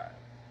leisure time.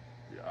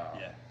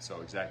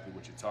 So exactly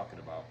what you're talking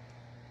about.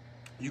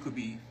 You could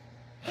be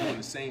doing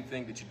the same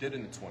thing that you did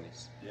in the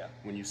 20s.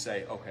 When you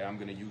say, okay, I'm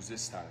going to use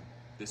this time,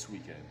 this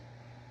weekend,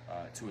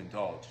 to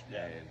indulge.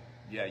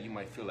 And you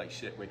might feel like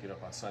shit waking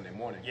up on Sunday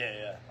morning.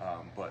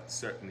 But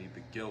certainly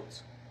the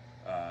guilt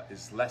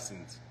is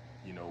lessened,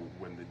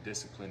 when the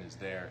discipline is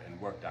there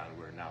and worked on,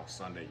 where now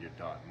Sunday you're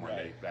done,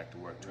 Monday back to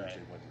work, Tuesday,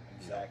 Wednesday.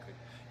 Exactly.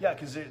 Yeah,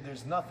 because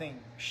there's nothing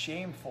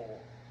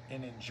shameful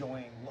in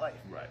enjoying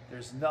life. Right.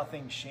 There's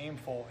nothing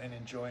shameful in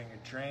enjoying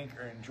a drink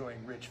or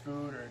enjoying rich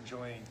food or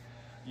enjoying,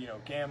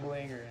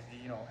 gambling or,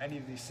 any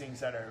of these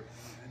things that are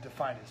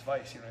defined as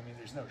vice. You know what I mean?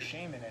 There's no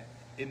shame in it.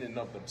 In and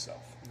of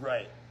themselves.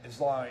 Right. As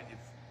long as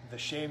the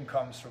shame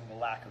comes from the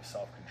lack of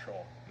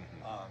self-control.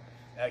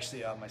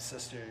 Actually, my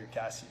sister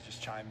Cassie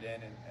just chimed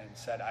in and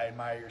said, I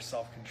admire your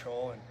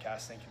self-control. And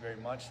Cass, thank you very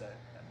much. That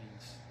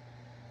means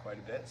quite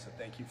a bit. So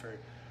thank you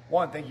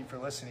for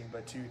listening,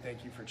 but two,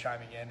 thank you for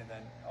chiming in, and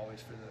then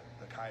always for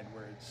the kind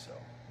words. So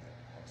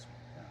Awesome.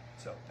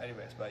 yeah. So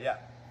anyways, but yeah,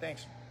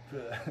 thanks for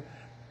the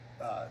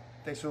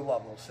thanks for the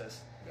love, little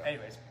sis. Yeah.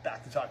 Anyways,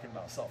 back to talking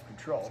about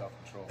self-control.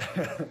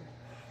 Self-control.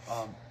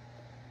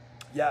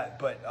 Yeah,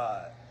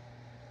 but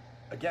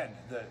again,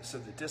 the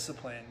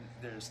discipline,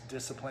 there's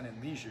discipline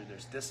in leisure,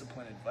 there's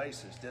discipline in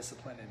vice, there's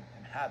discipline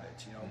in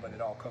habits, you know, but it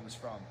all comes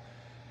from,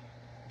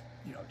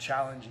 you know,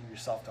 challenging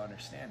yourself to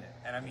understand it.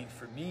 And I mean,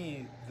 for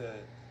me,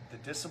 the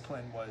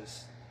discipline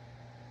was,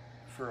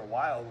 for a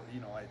while,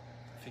 you know, I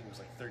think it was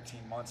like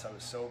 13 months I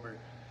was sober,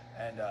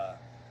 and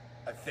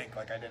I think,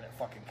 like, I didn't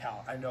fucking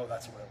count. I know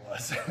that's what it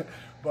was.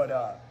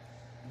 But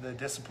the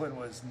discipline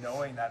was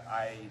knowing that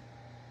I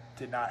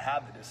did not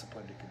have the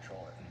discipline to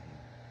control it.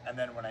 And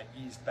then when I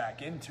eased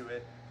back into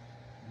it,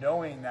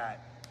 knowing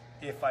that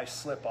if I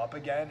slip up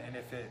again, and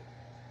if it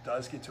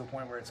does get to a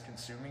point where it's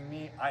consuming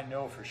me, I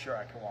know for sure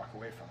I can walk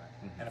away from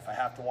it. And if I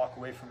have to walk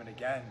away from it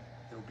again,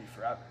 it will be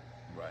forever.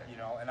 Right. You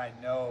know, and I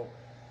know,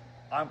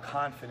 I'm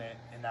confident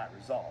in that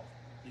resolve.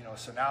 You know,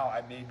 so now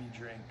I maybe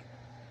drink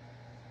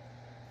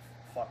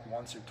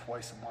once or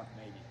twice a month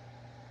maybe,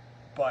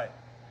 but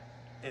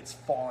it's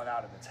fallen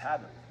out of its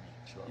habit with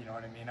me. Sure. You know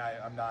what I mean?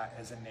 I'm not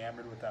as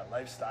enamored with that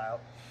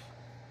lifestyle.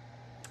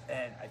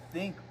 And I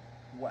think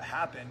what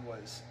happened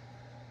was,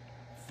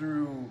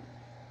 through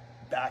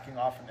backing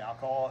off from the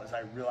alcohol, is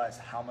I realized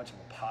how much of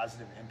a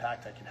positive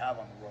impact I can have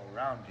on the world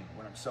around me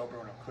when I'm sober,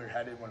 when I'm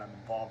clear-headed, when I'm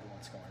involved in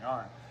what's going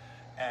on.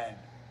 And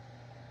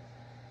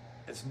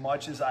as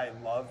much as I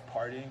love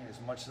partying, as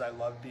much as I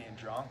love being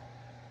drunk,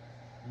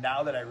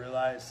 now that I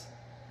realize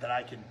that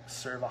I can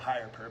serve a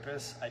higher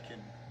purpose, I can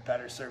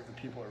better serve the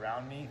people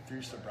around me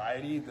through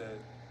sobriety, the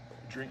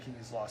drinking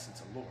has lost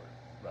its allure.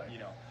 Right. You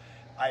know,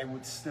 I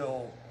would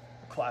still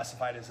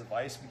classify it as a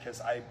vice,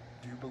 because I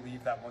do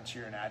believe that once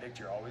you're an addict,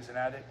 you're always an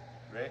addict,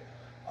 right?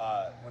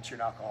 Once you're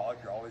an alcoholic,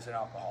 you're always an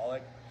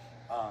alcoholic.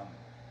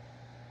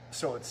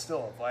 So it's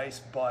still a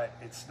vice, but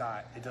it's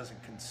not, it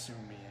doesn't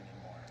consume me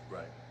anymore.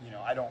 Right. You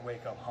know, I don't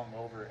wake up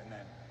hungover and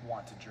then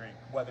want to drink,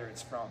 whether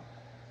it's from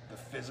the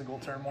physical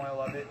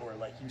turmoil of it, or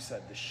like you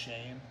said, the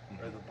shame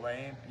or the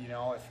blame. You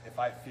know, if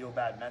I feel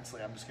bad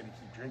mentally, I'm just going to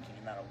keep drinking,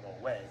 and that'll go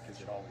away,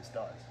 because it always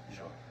does. You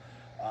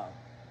know?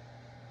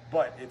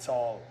 But it's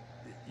all,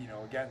 you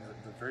know, again,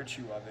 the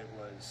virtue of it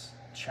was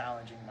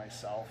challenging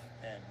myself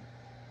and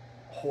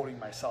holding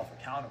myself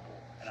accountable.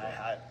 And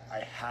I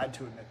had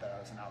to admit that I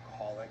was an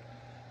alcoholic,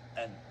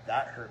 and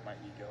that hurt my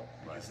ego,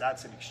 because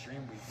that's an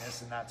extreme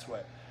weakness. And that's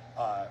what,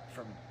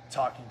 from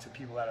talking to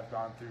people that have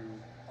gone through,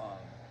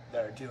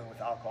 that are dealing with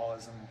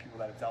alcoholism, people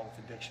that have dealt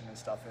with addiction and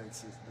stuff, and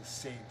it's the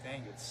same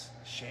thing. It's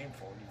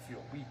shameful, and you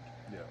feel weak.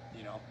 Yeah.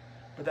 You know,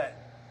 but that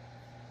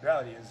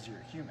reality is,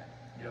 you're human.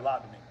 You're allowed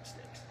to make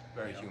mistakes.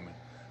 Very human.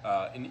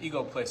 And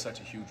ego plays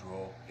such a huge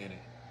role in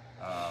it,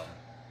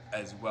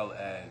 as well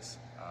as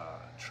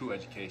true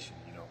education,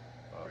 you know,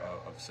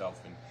 of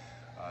self and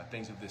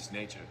things of this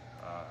nature.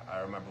 I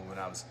remember when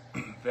I was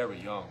very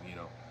young, you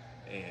know,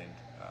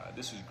 and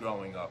this was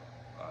growing up,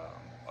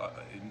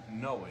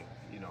 knowing,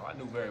 you know, I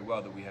knew very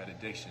well that we had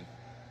addiction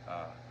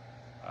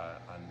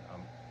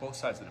on both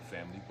sides of the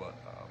family, but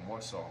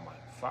more so on my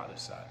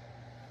father's side.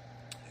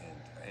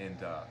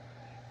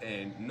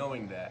 And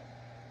knowing that,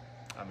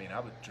 I mean, I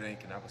would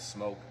drink and I would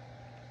smoke,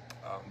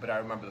 but I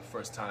remember the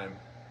first time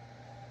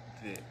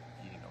that,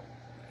 you know,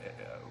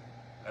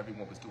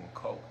 everyone was doing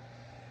coke,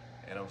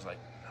 and I was like,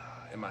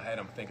 nah. In my head,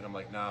 I'm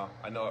like, nah,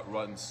 I know it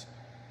runs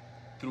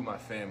through my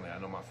family. I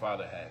know my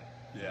father had,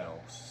 you know,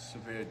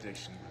 severe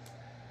addiction with,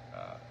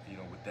 you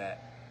know, with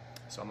that.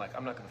 So I'm like,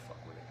 I'm not gonna fuck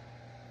with it.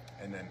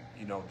 And then,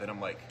 you know, then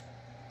I'm like,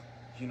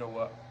 you know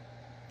what?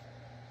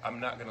 I'm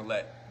not gonna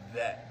let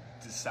that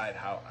decide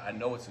how. I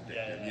know it's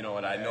addictive, you know,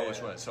 and I know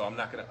it's right. So I'm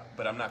not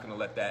gonna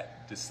let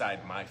that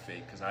decide my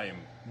fate, because I am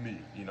me,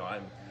 you know.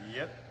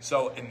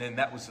 So, and then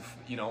that was,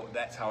 you know,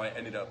 that's how I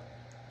ended up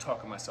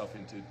talking myself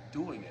into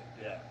doing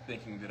it,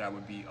 thinking that I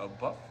would be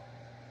above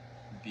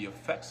the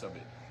effects of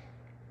it,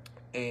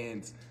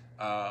 and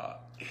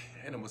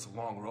it was a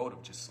long road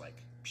of just like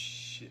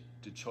shit,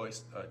 the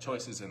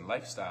choices and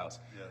lifestyles,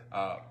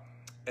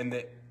 and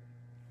that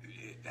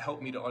it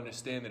helped me to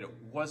understand that it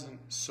wasn't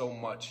so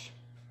much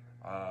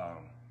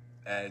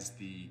as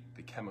the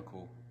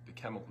chemical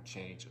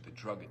change or the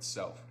drug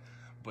itself,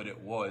 but it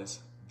was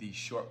the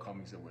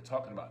shortcomings that we're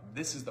talking about.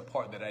 This is the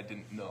part that I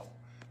didn't know,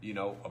 you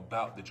know,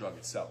 about the drug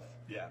itself.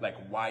 Like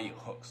why it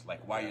hooks,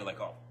 like why you're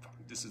like, oh, fuck,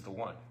 this is the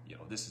one, you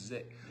know, this is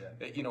it.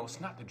 You know, it's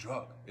not the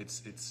drug,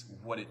 it's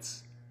what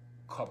it's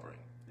covering.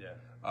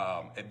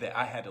 And that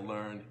I had to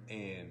learn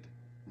and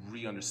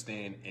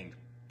re-understand and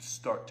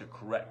start to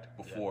correct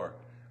before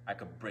I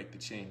could break the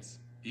chains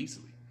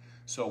easily.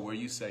 So where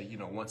you say, you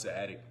know, once an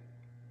addict,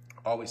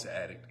 always an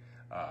addict,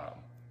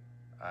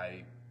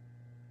 I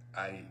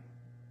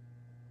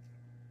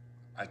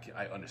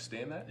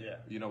understand that.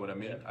 You know what I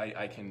mean?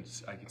 I can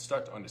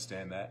start to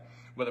understand that,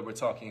 whether we're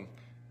talking,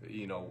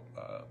 you know,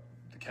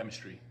 the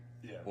chemistry,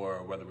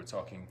 or whether we're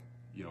talking,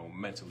 you know,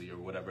 mentally or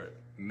whatever it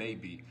may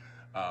be.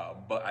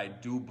 But I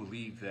do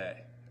believe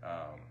that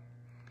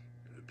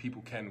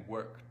people can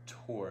work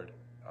toward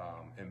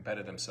and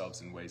better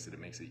themselves in ways that it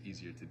makes it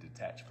easier to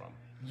detach from.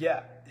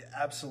 Yeah,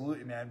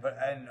 absolutely, man.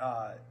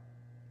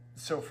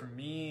 So for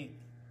me,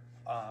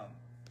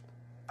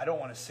 I don't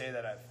want to say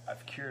that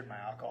I've cured my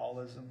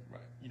alcoholism.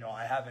 Right. You know,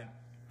 I haven't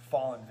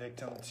fallen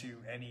victim to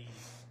any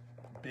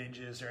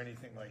binges or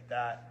anything like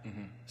that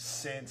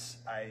since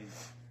I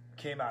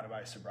came out of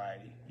my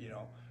sobriety. You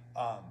know,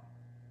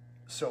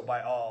 so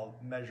by all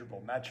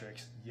measurable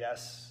metrics,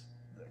 yes,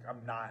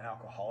 I'm not an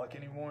alcoholic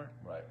anymore.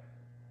 Right.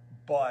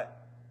 But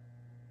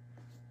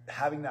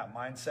having that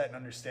mindset and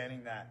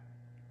understanding that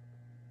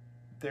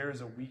there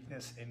is a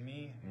weakness in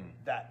me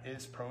that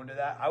is prone to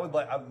that. I would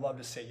love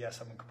to say,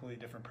 yes, I'm a completely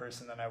different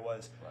person than I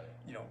was,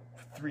 you know,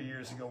 3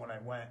 years ago when I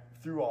went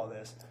through all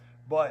this.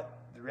 But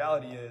the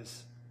reality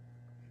is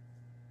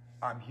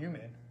I'm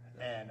human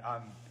and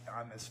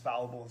I'm as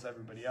fallible as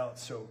everybody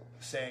else. So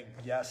saying,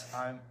 yes,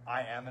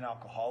 I am an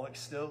alcoholic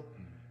still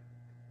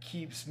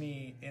keeps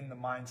me in the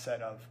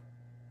mindset of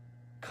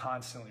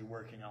constantly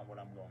working on what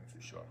I'm going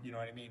through. Sure. You know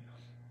what I mean?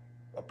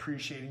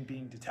 Appreciating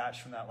being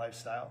detached from that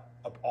lifestyle,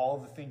 of all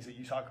of the things that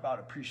you talk about,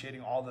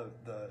 appreciating all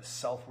the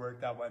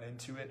self-work that went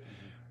into it,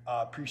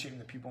 appreciating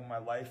the people in my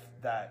life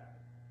that,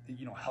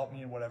 you know, helped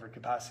me in whatever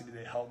capacity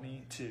they helped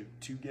me to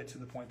get to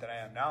the point that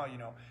I am now, you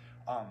know,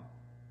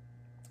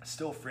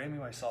 still framing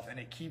myself, and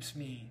it keeps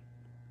me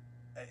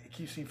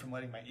from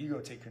letting my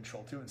ego take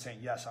control too, and saying,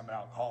 yes, I'm an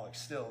alcoholic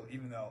still,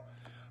 even though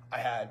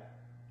I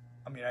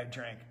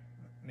drank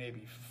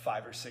maybe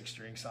 5 or 6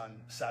 drinks on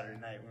Saturday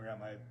night.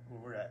 We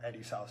were at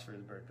Eddie's house for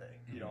his birthday,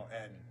 you know,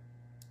 and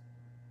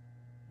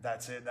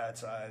that's it.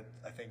 That's I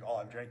think all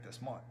I've drank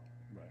this month.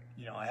 Right.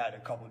 You know, I had a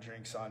couple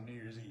drinks on New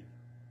Year's Eve.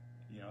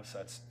 You know, so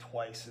that's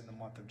twice in the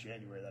month of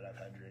January that I've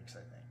had drinks,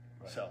 I think.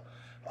 Right. So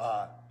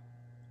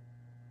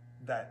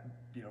that,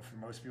 you know, for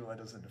most people that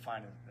doesn't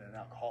define an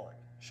alcoholic.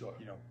 Sure.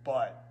 You know,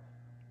 but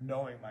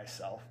knowing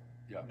myself,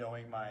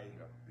 knowing my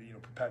you know,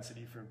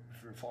 propensity for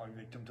falling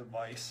victim to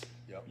vice,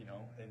 you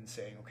know, and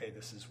saying, okay,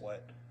 this is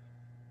what,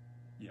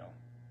 you know,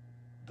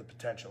 the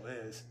potential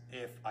is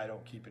if I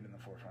don't keep it in the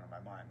forefront of my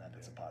mind, that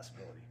it's a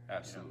possibility.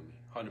 Absolutely.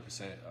 You know?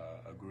 100%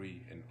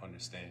 agree and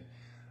understand.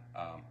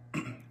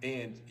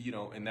 And, you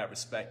know, in that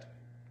respect,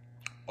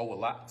 owe a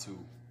lot to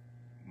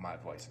my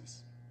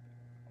vices.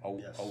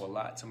 Owe a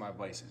lot to my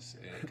vices.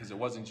 Because it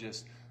wasn't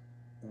just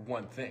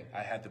one thing.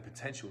 I had the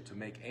potential to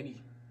make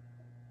any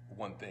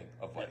one thing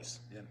a vice.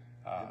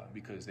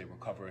 Because they were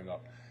covering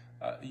up,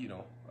 you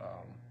know,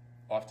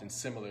 often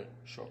similar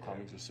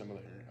shortcomings or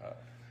similar.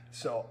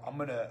 So I'm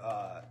going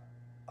to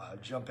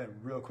jump in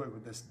real quick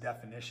with this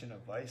definition of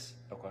vice.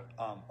 Okay.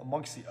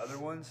 Amongst the other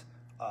ones,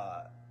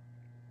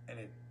 and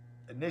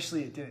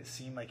initially it didn't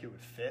seem like it would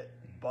fit,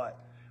 but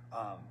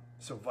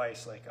so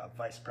vice, like a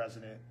vice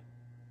president,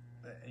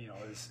 you know,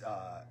 is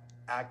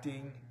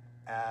acting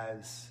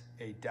as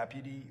a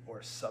deputy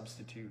or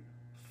substitute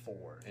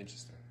for.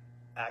 Interesting.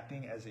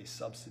 Acting as a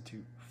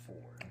substitute for.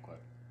 Okay.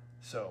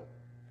 So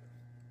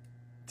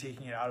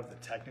taking it out of the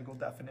technical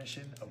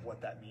definition of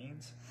what that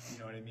means, you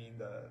know what I mean?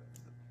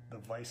 The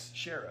vice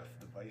sheriff,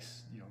 the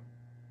vice, you know,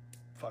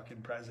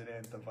 fucking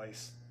president, the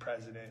vice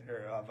president,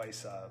 or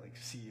vice like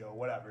CEO,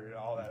 whatever,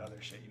 all that other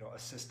shit, you know,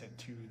 assistant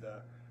to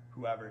the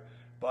whoever,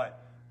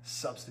 but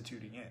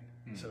substituting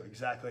in. So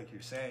exactly like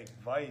you're saying,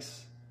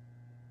 vice,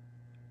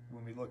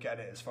 when we look at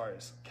it as far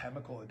as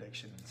chemical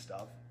addiction and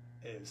stuff,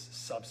 is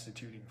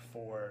substituting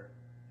for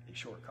a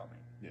shortcoming.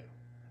 Yeah.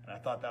 And I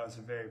thought that was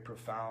a very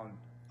profound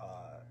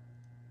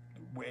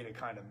way to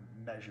kind of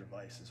measure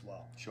vice as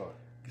well. Sure.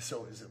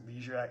 So is it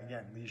leisure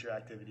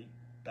activity,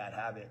 bad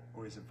habit,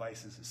 or is it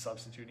vice? Is it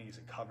substituting? Is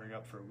it covering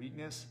up for a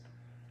weakness?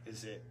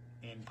 Is it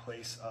in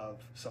place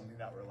of something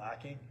that we're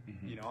lacking?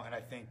 You know, and I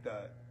think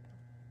the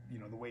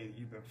way that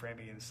you've been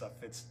framing it and stuff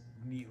fits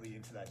neatly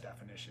into that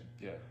definition.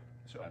 Yeah.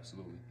 So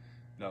absolutely.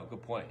 No,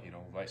 good point. You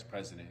know, vice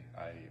president,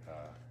 I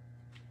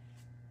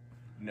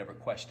never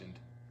questioned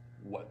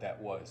what that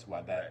was,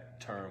 why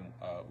that term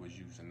was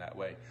used in that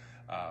way,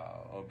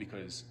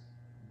 because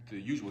the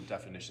usual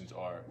definitions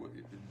are,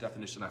 the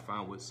definition I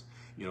found was,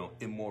 you know,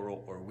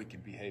 immoral or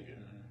wicked behavior,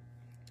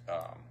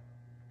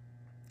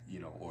 you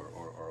know,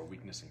 or a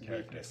weakness in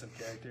character. Weakness of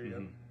character,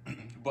 yeah.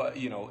 But,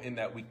 you know, in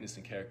that weakness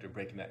in character,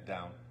 breaking that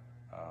down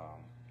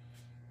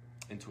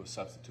into a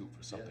substitute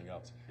for something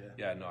else.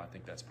 Yeah, no, I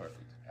think that's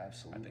perfect.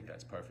 Absolutely. I think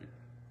that's perfect.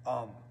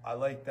 I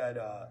like that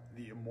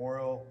the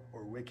immoral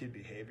or wicked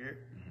behavior.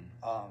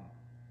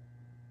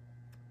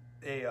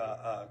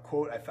 A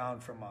quote I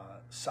found from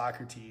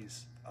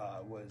Socrates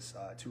was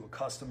to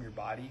accustom your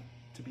body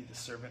to be the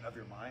servant of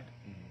your mind.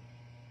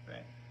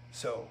 Right.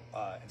 So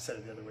instead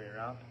of the other way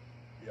around,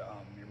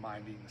 your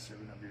mind being the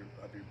servant of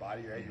your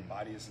body. Right. Your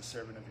body is the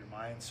servant of your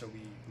mind. So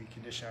we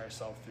condition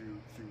ourselves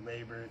through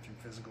labor, through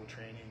physical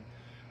training,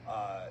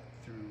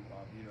 through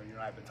you know, you and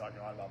I have been talking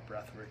a lot about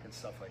breath work and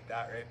stuff like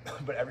that, right?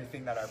 But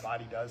everything that our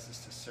body does is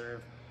to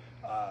serve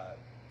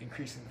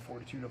increasing the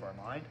fortitude of our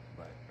mind,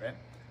 right?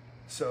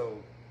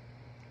 So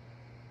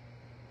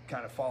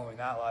kind of following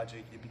that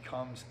logic, it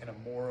becomes an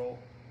immoral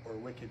or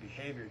wicked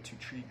behavior to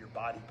treat your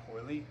body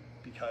poorly,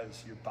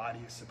 because your body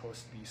is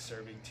supposed to be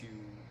serving to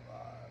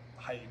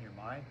heighten your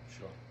mind.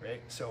 Sure.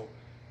 Right. So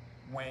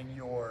when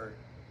you're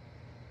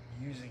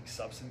using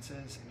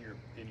substances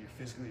and you're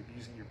physically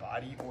abusing your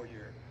body, or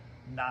you're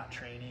not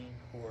training,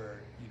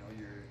 or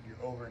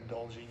you're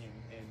overindulging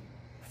in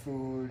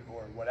food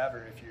or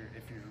whatever, if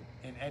you're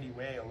in any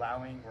way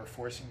allowing or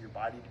forcing your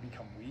body to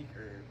become weak,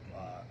 or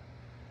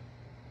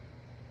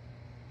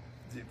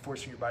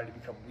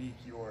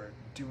you're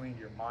doing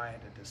your mind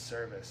a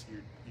disservice.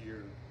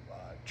 You're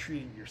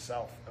treating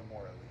yourself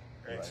immorally,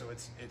 right? So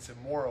it's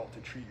immoral to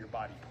treat your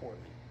body poorly.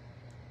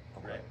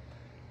 Okay. Right.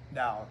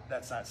 Now,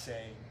 that's not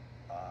saying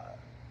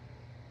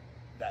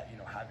that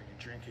having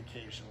a drink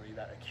occasionally,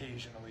 that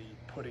occasionally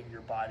putting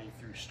your body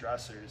through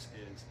stressors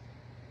is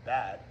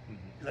bad.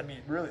 Mm-hmm. I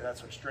mean, really,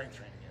 that's what strength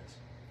training is.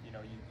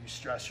 You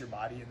stress your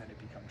body and then it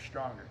becomes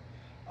stronger.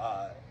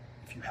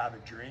 If you have a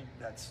drink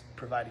that's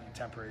providing a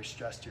temporary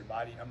stress to your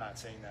body, I'm not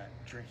saying that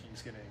drinking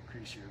is going to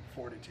increase your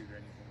fortitude or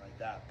anything like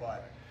that,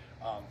 but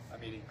I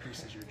mean, it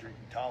increases your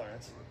drinking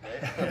tolerance,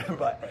 right?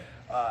 But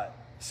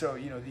so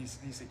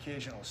these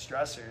occasional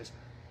stressors,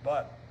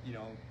 but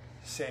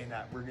saying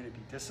that we're going to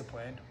be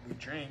disciplined, we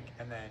drink,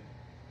 and then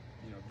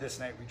this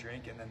night we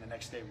drink, and then the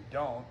next day we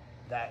don't.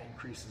 That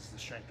increases the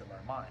strength of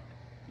our mind.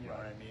 You know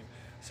what I mean?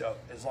 So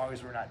as long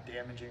as we're not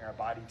damaging our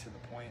body to the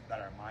point that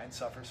our mind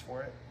suffers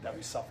for it, that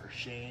we suffer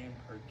shame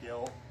or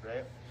guilt,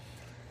 right?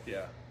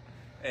 Yeah.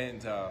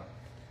 And a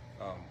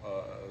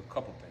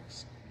couple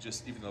things.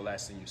 Just even the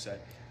last thing you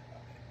said,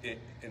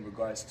 in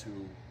regards to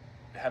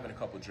having a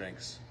couple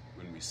drinks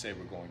when we say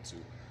we're going to,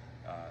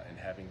 and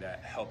having that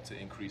help to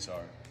increase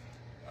our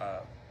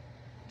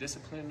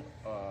discipline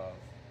or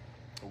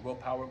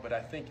willpower, but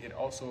I think it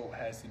also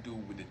has to do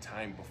with the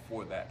time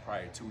before that,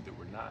 prior to, that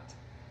we're not.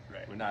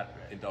 Right. We're not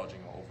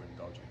indulging or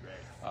overindulging.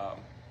 Right.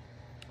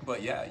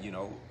 But yeah,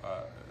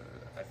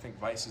 I think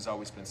vice has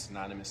always been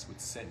synonymous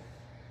with sin.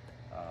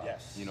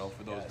 Yes.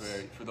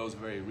 For those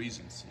very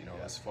reasons.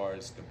 As far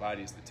as the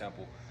body is the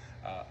temple,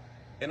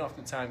 and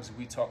oftentimes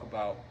we talk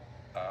about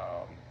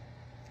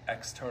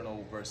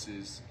external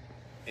versus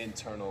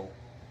internal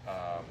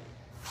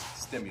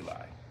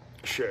stimuli.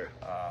 Sure.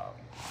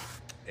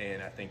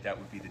 And I think that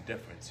would be the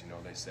difference.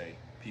 They say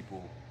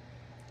people,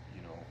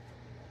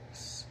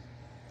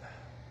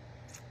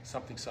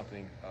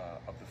 something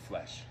of the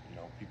flesh.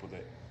 People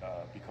that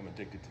become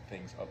addicted to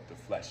things of the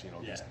flesh.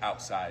 Just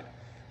outside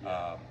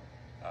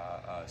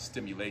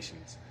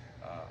stimulations,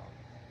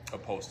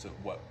 opposed to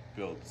what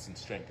builds and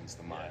strengthens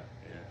the mind,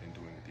 and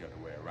doing it the other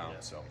way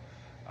around. So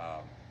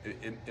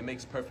it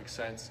makes perfect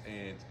sense,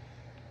 and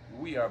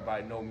we are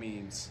by no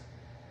means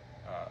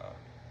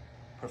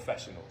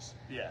professionals.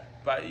 Yeah.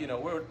 But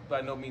we're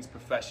by no means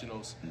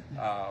professionals.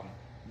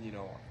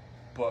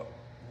 But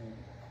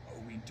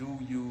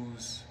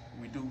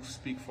we do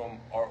speak from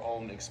our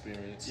own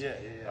experience.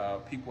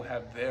 People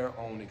have their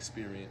own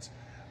experience,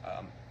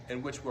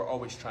 in which we're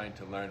always trying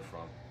to learn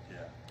from.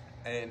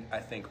 Yeah. And I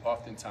think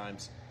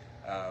oftentimes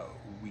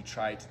we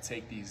try to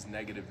take these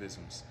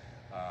negativisms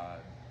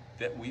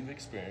that we've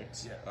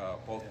experienced,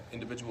 both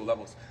individual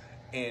levels,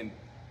 and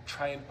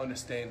try and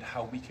understand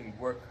how we can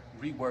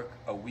rework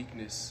a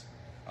weakness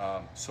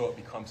so it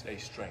becomes a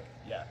strength.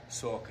 Yeah.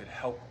 So it could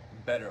help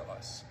better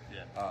us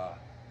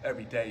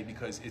every day,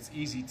 because it's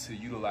easy to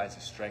utilize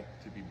the strength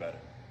to be better.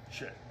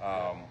 Sure.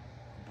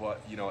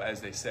 But as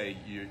they say,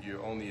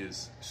 you're only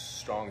as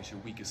strong as your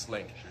weakest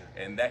link,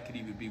 and that could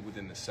even be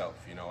within the self.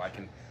 It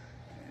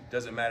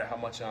doesn't matter how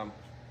much I'm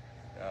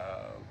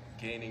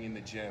gaining in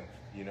the gym.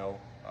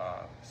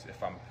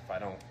 If I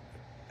don't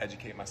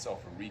educate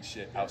myself or read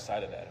shit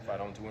outside of that, if I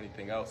don't do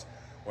anything else,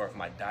 or if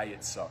my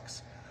diet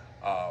sucks,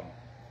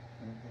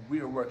 we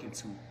are working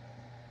to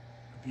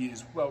be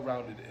as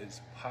well-rounded as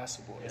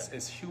possible,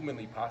 as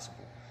humanly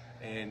possible.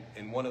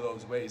 And one of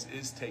those ways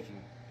is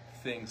taking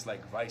things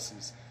like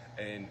vices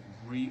and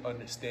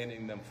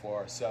re-understanding them for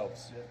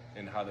ourselves,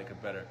 and how they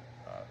could better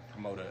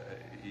promote a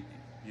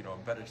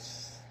better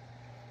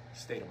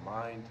state of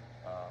mind,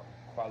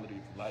 quality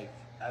of life.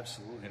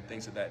 Absolutely. And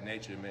things of that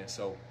nature, man.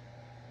 So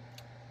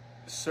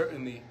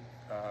certainly,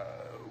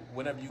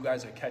 whenever you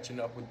guys are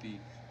catching up with the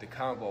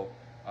convo,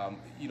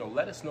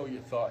 let us know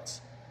your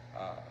thoughts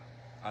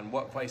on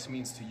what vice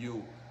means to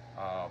you,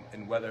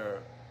 and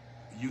whether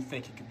you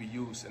think it could be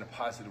used in a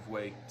positive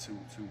way to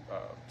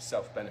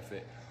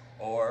self-benefit,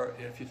 or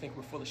if you think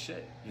we're full of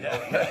shit.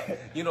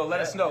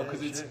 Let us know,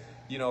 because it's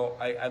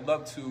I'd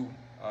love to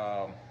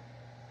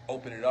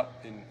open it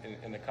up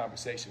in the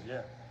conversation.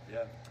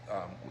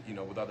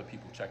 With other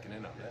people checking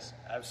in on this.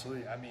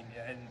 Absolutely. I mean,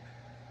 and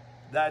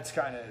that's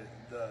kind of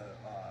the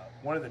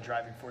one of the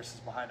driving forces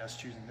behind us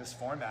choosing this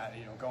format.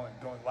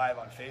 Going live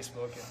on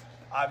Facebook, and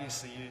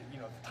obviously,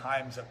 the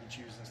times that we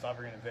choose and stuff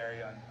are going to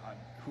vary on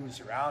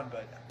who's around,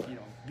 but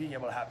being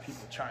able to have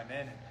people chime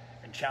in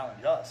and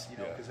challenge us,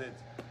 because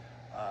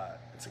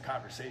it's a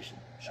conversation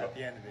at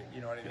the end of it.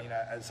 You know what I mean?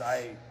 As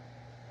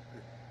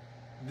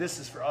this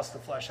is for us to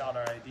flesh out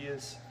our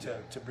ideas,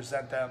 to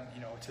present them,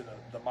 you know, to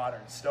the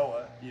modern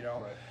Stoa, you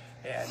know,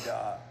 Right.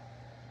 and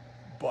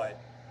but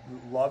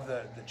love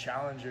the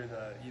challenge, or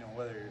the, you know,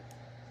 whether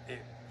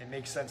it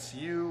makes sense to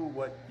you,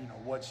 what, you know,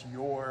 what's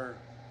your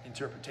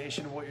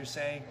interpretation of what you're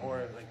saying,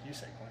 or like you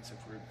said, Quince,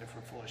 if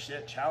we're full of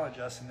shit, challenge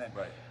us, and then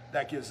Right.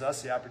 that gives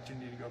us the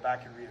opportunity to go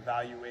back and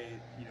reevaluate,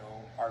 you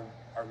know,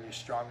 are we as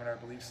strong in our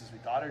beliefs as we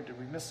thought, or did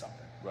we miss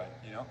something? Right.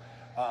 You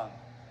know,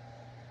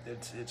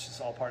 it's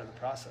just all part of the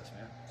process,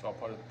 man. It's all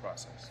part of the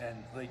process.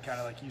 And like, kind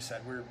of like you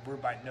said, we're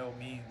by no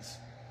means,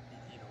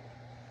 you know,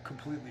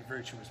 completely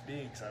virtuous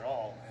beings at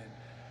all,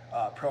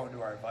 and prone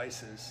to our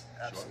vices,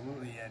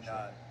 absolutely. Sure. And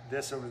Sure.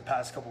 this, over the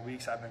past couple of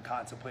weeks, I've been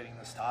contemplating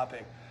this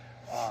topic.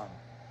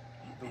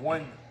 The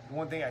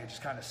one thing I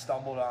just kind of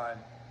stumbled on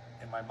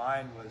in my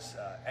mind was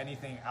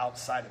anything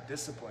outside of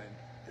discipline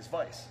is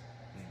vice.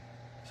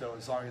 So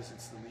as long as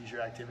it's the leisure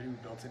activity we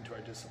built into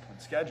our discipline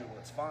schedule,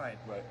 it's fine.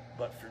 Right.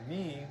 But for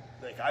me,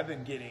 like, I've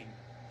been getting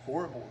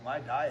horrible with my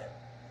diet,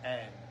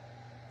 and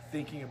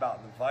thinking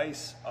about the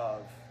vice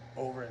of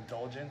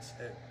overindulgence.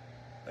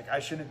 Like, I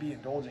shouldn't be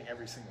indulging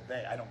every single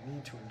day. I don't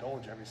need to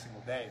indulge every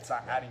single day. It's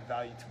not adding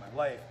value to my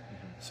life.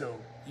 So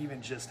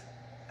even just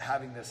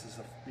having this as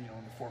in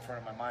the forefront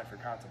of my mind for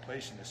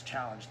contemplation has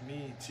challenged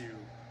me to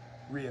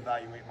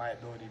reevaluate my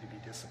ability to be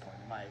disciplined,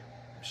 my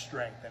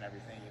strength and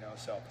everything, you know.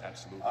 So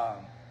Absolutely.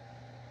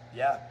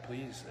 Yeah,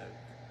 please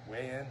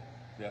weigh in.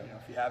 Yeah. You know,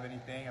 if you have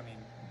anything, I mean,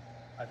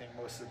 I think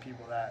most of the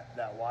people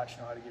that watch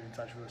know how to get in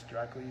touch with us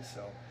directly.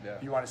 So Yeah.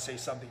 if you want to say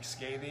something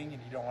scathing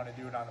and you don't want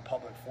to do it on the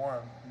public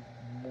forum,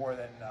 more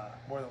than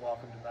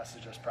welcome to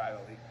message us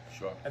privately.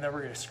 Sure. And then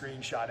we're going to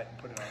screenshot it and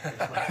put it on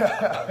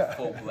Facebook.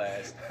 Full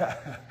blast.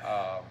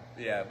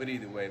 Yeah, but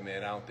either way,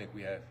 man, I don't think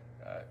we have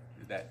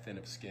that thin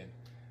of skin.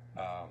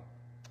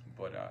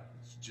 But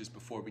just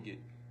before we get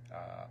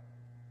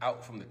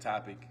out from the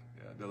topic,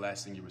 the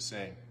last thing you were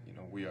saying, you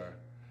know, we are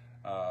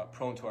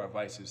prone to our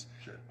vices.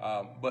 Sure.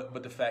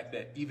 But the fact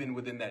that even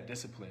within that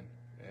discipline,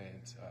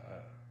 and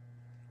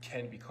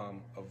can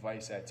become a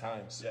vice at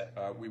times.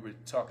 Yeah. We were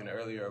talking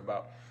earlier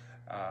about,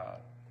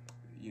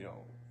 you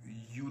know,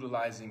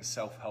 utilizing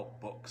self-help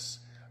books,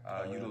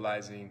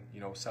 utilizing, you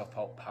know,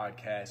 self-help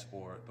podcasts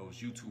or those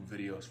YouTube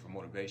videos for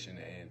motivation,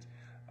 and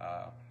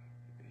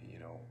you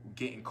know,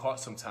 getting caught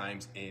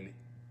sometimes in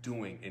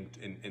doing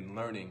in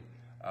learning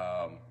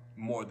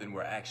more than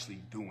we're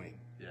actually doing.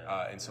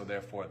 Yeah. And so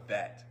therefore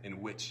that in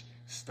which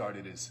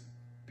started as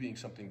being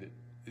something that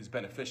is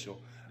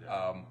beneficial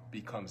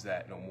becomes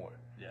that no more.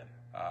 Yeah.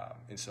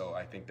 And so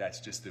I think that's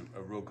just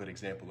a real good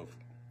example of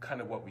kind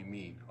of what we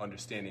mean,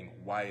 understanding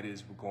why it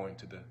is we're going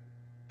to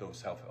those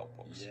self-help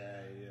books.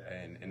 Yeah.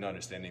 And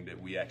understanding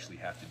that we actually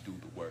have to do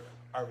the work.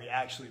 Are we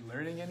actually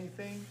learning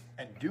anything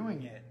and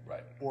doing it?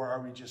 Right. Or are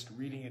we just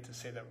reading it to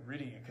say that we're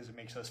reading it because it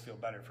makes us feel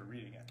better for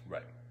reading it?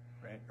 Right.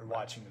 Right? Or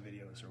watching the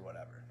videos or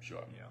whatever.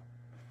 Sure. You know.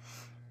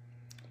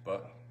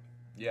 But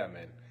yeah,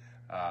 man.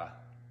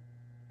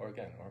 Or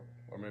again,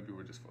 or maybe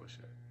we're just full of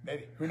shit.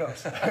 Maybe. Who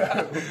knows?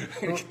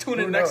 Tune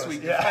in next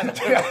week.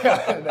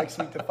 Yeah. Next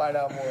week to find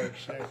out more.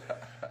 Sure.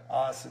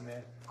 Awesome,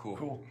 man.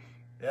 Cool.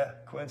 Yeah,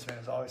 Quince, man,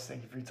 as always,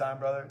 thank you for your time,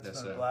 brother.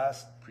 It's been a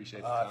blast.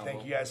 Appreciate the combo.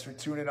 Thank you guys for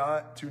tuning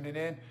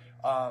in.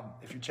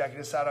 If you're checking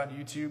us out on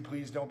YouTube,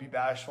 please don't be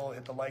bashful.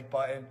 Hit the like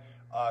button.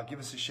 Give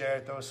us a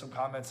share. Throw us some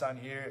comments on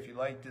here. If you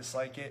like,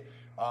 dislike it.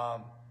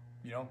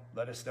 You know,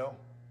 let us know.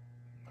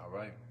 All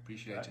right.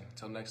 Appreciate you.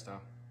 Until next time.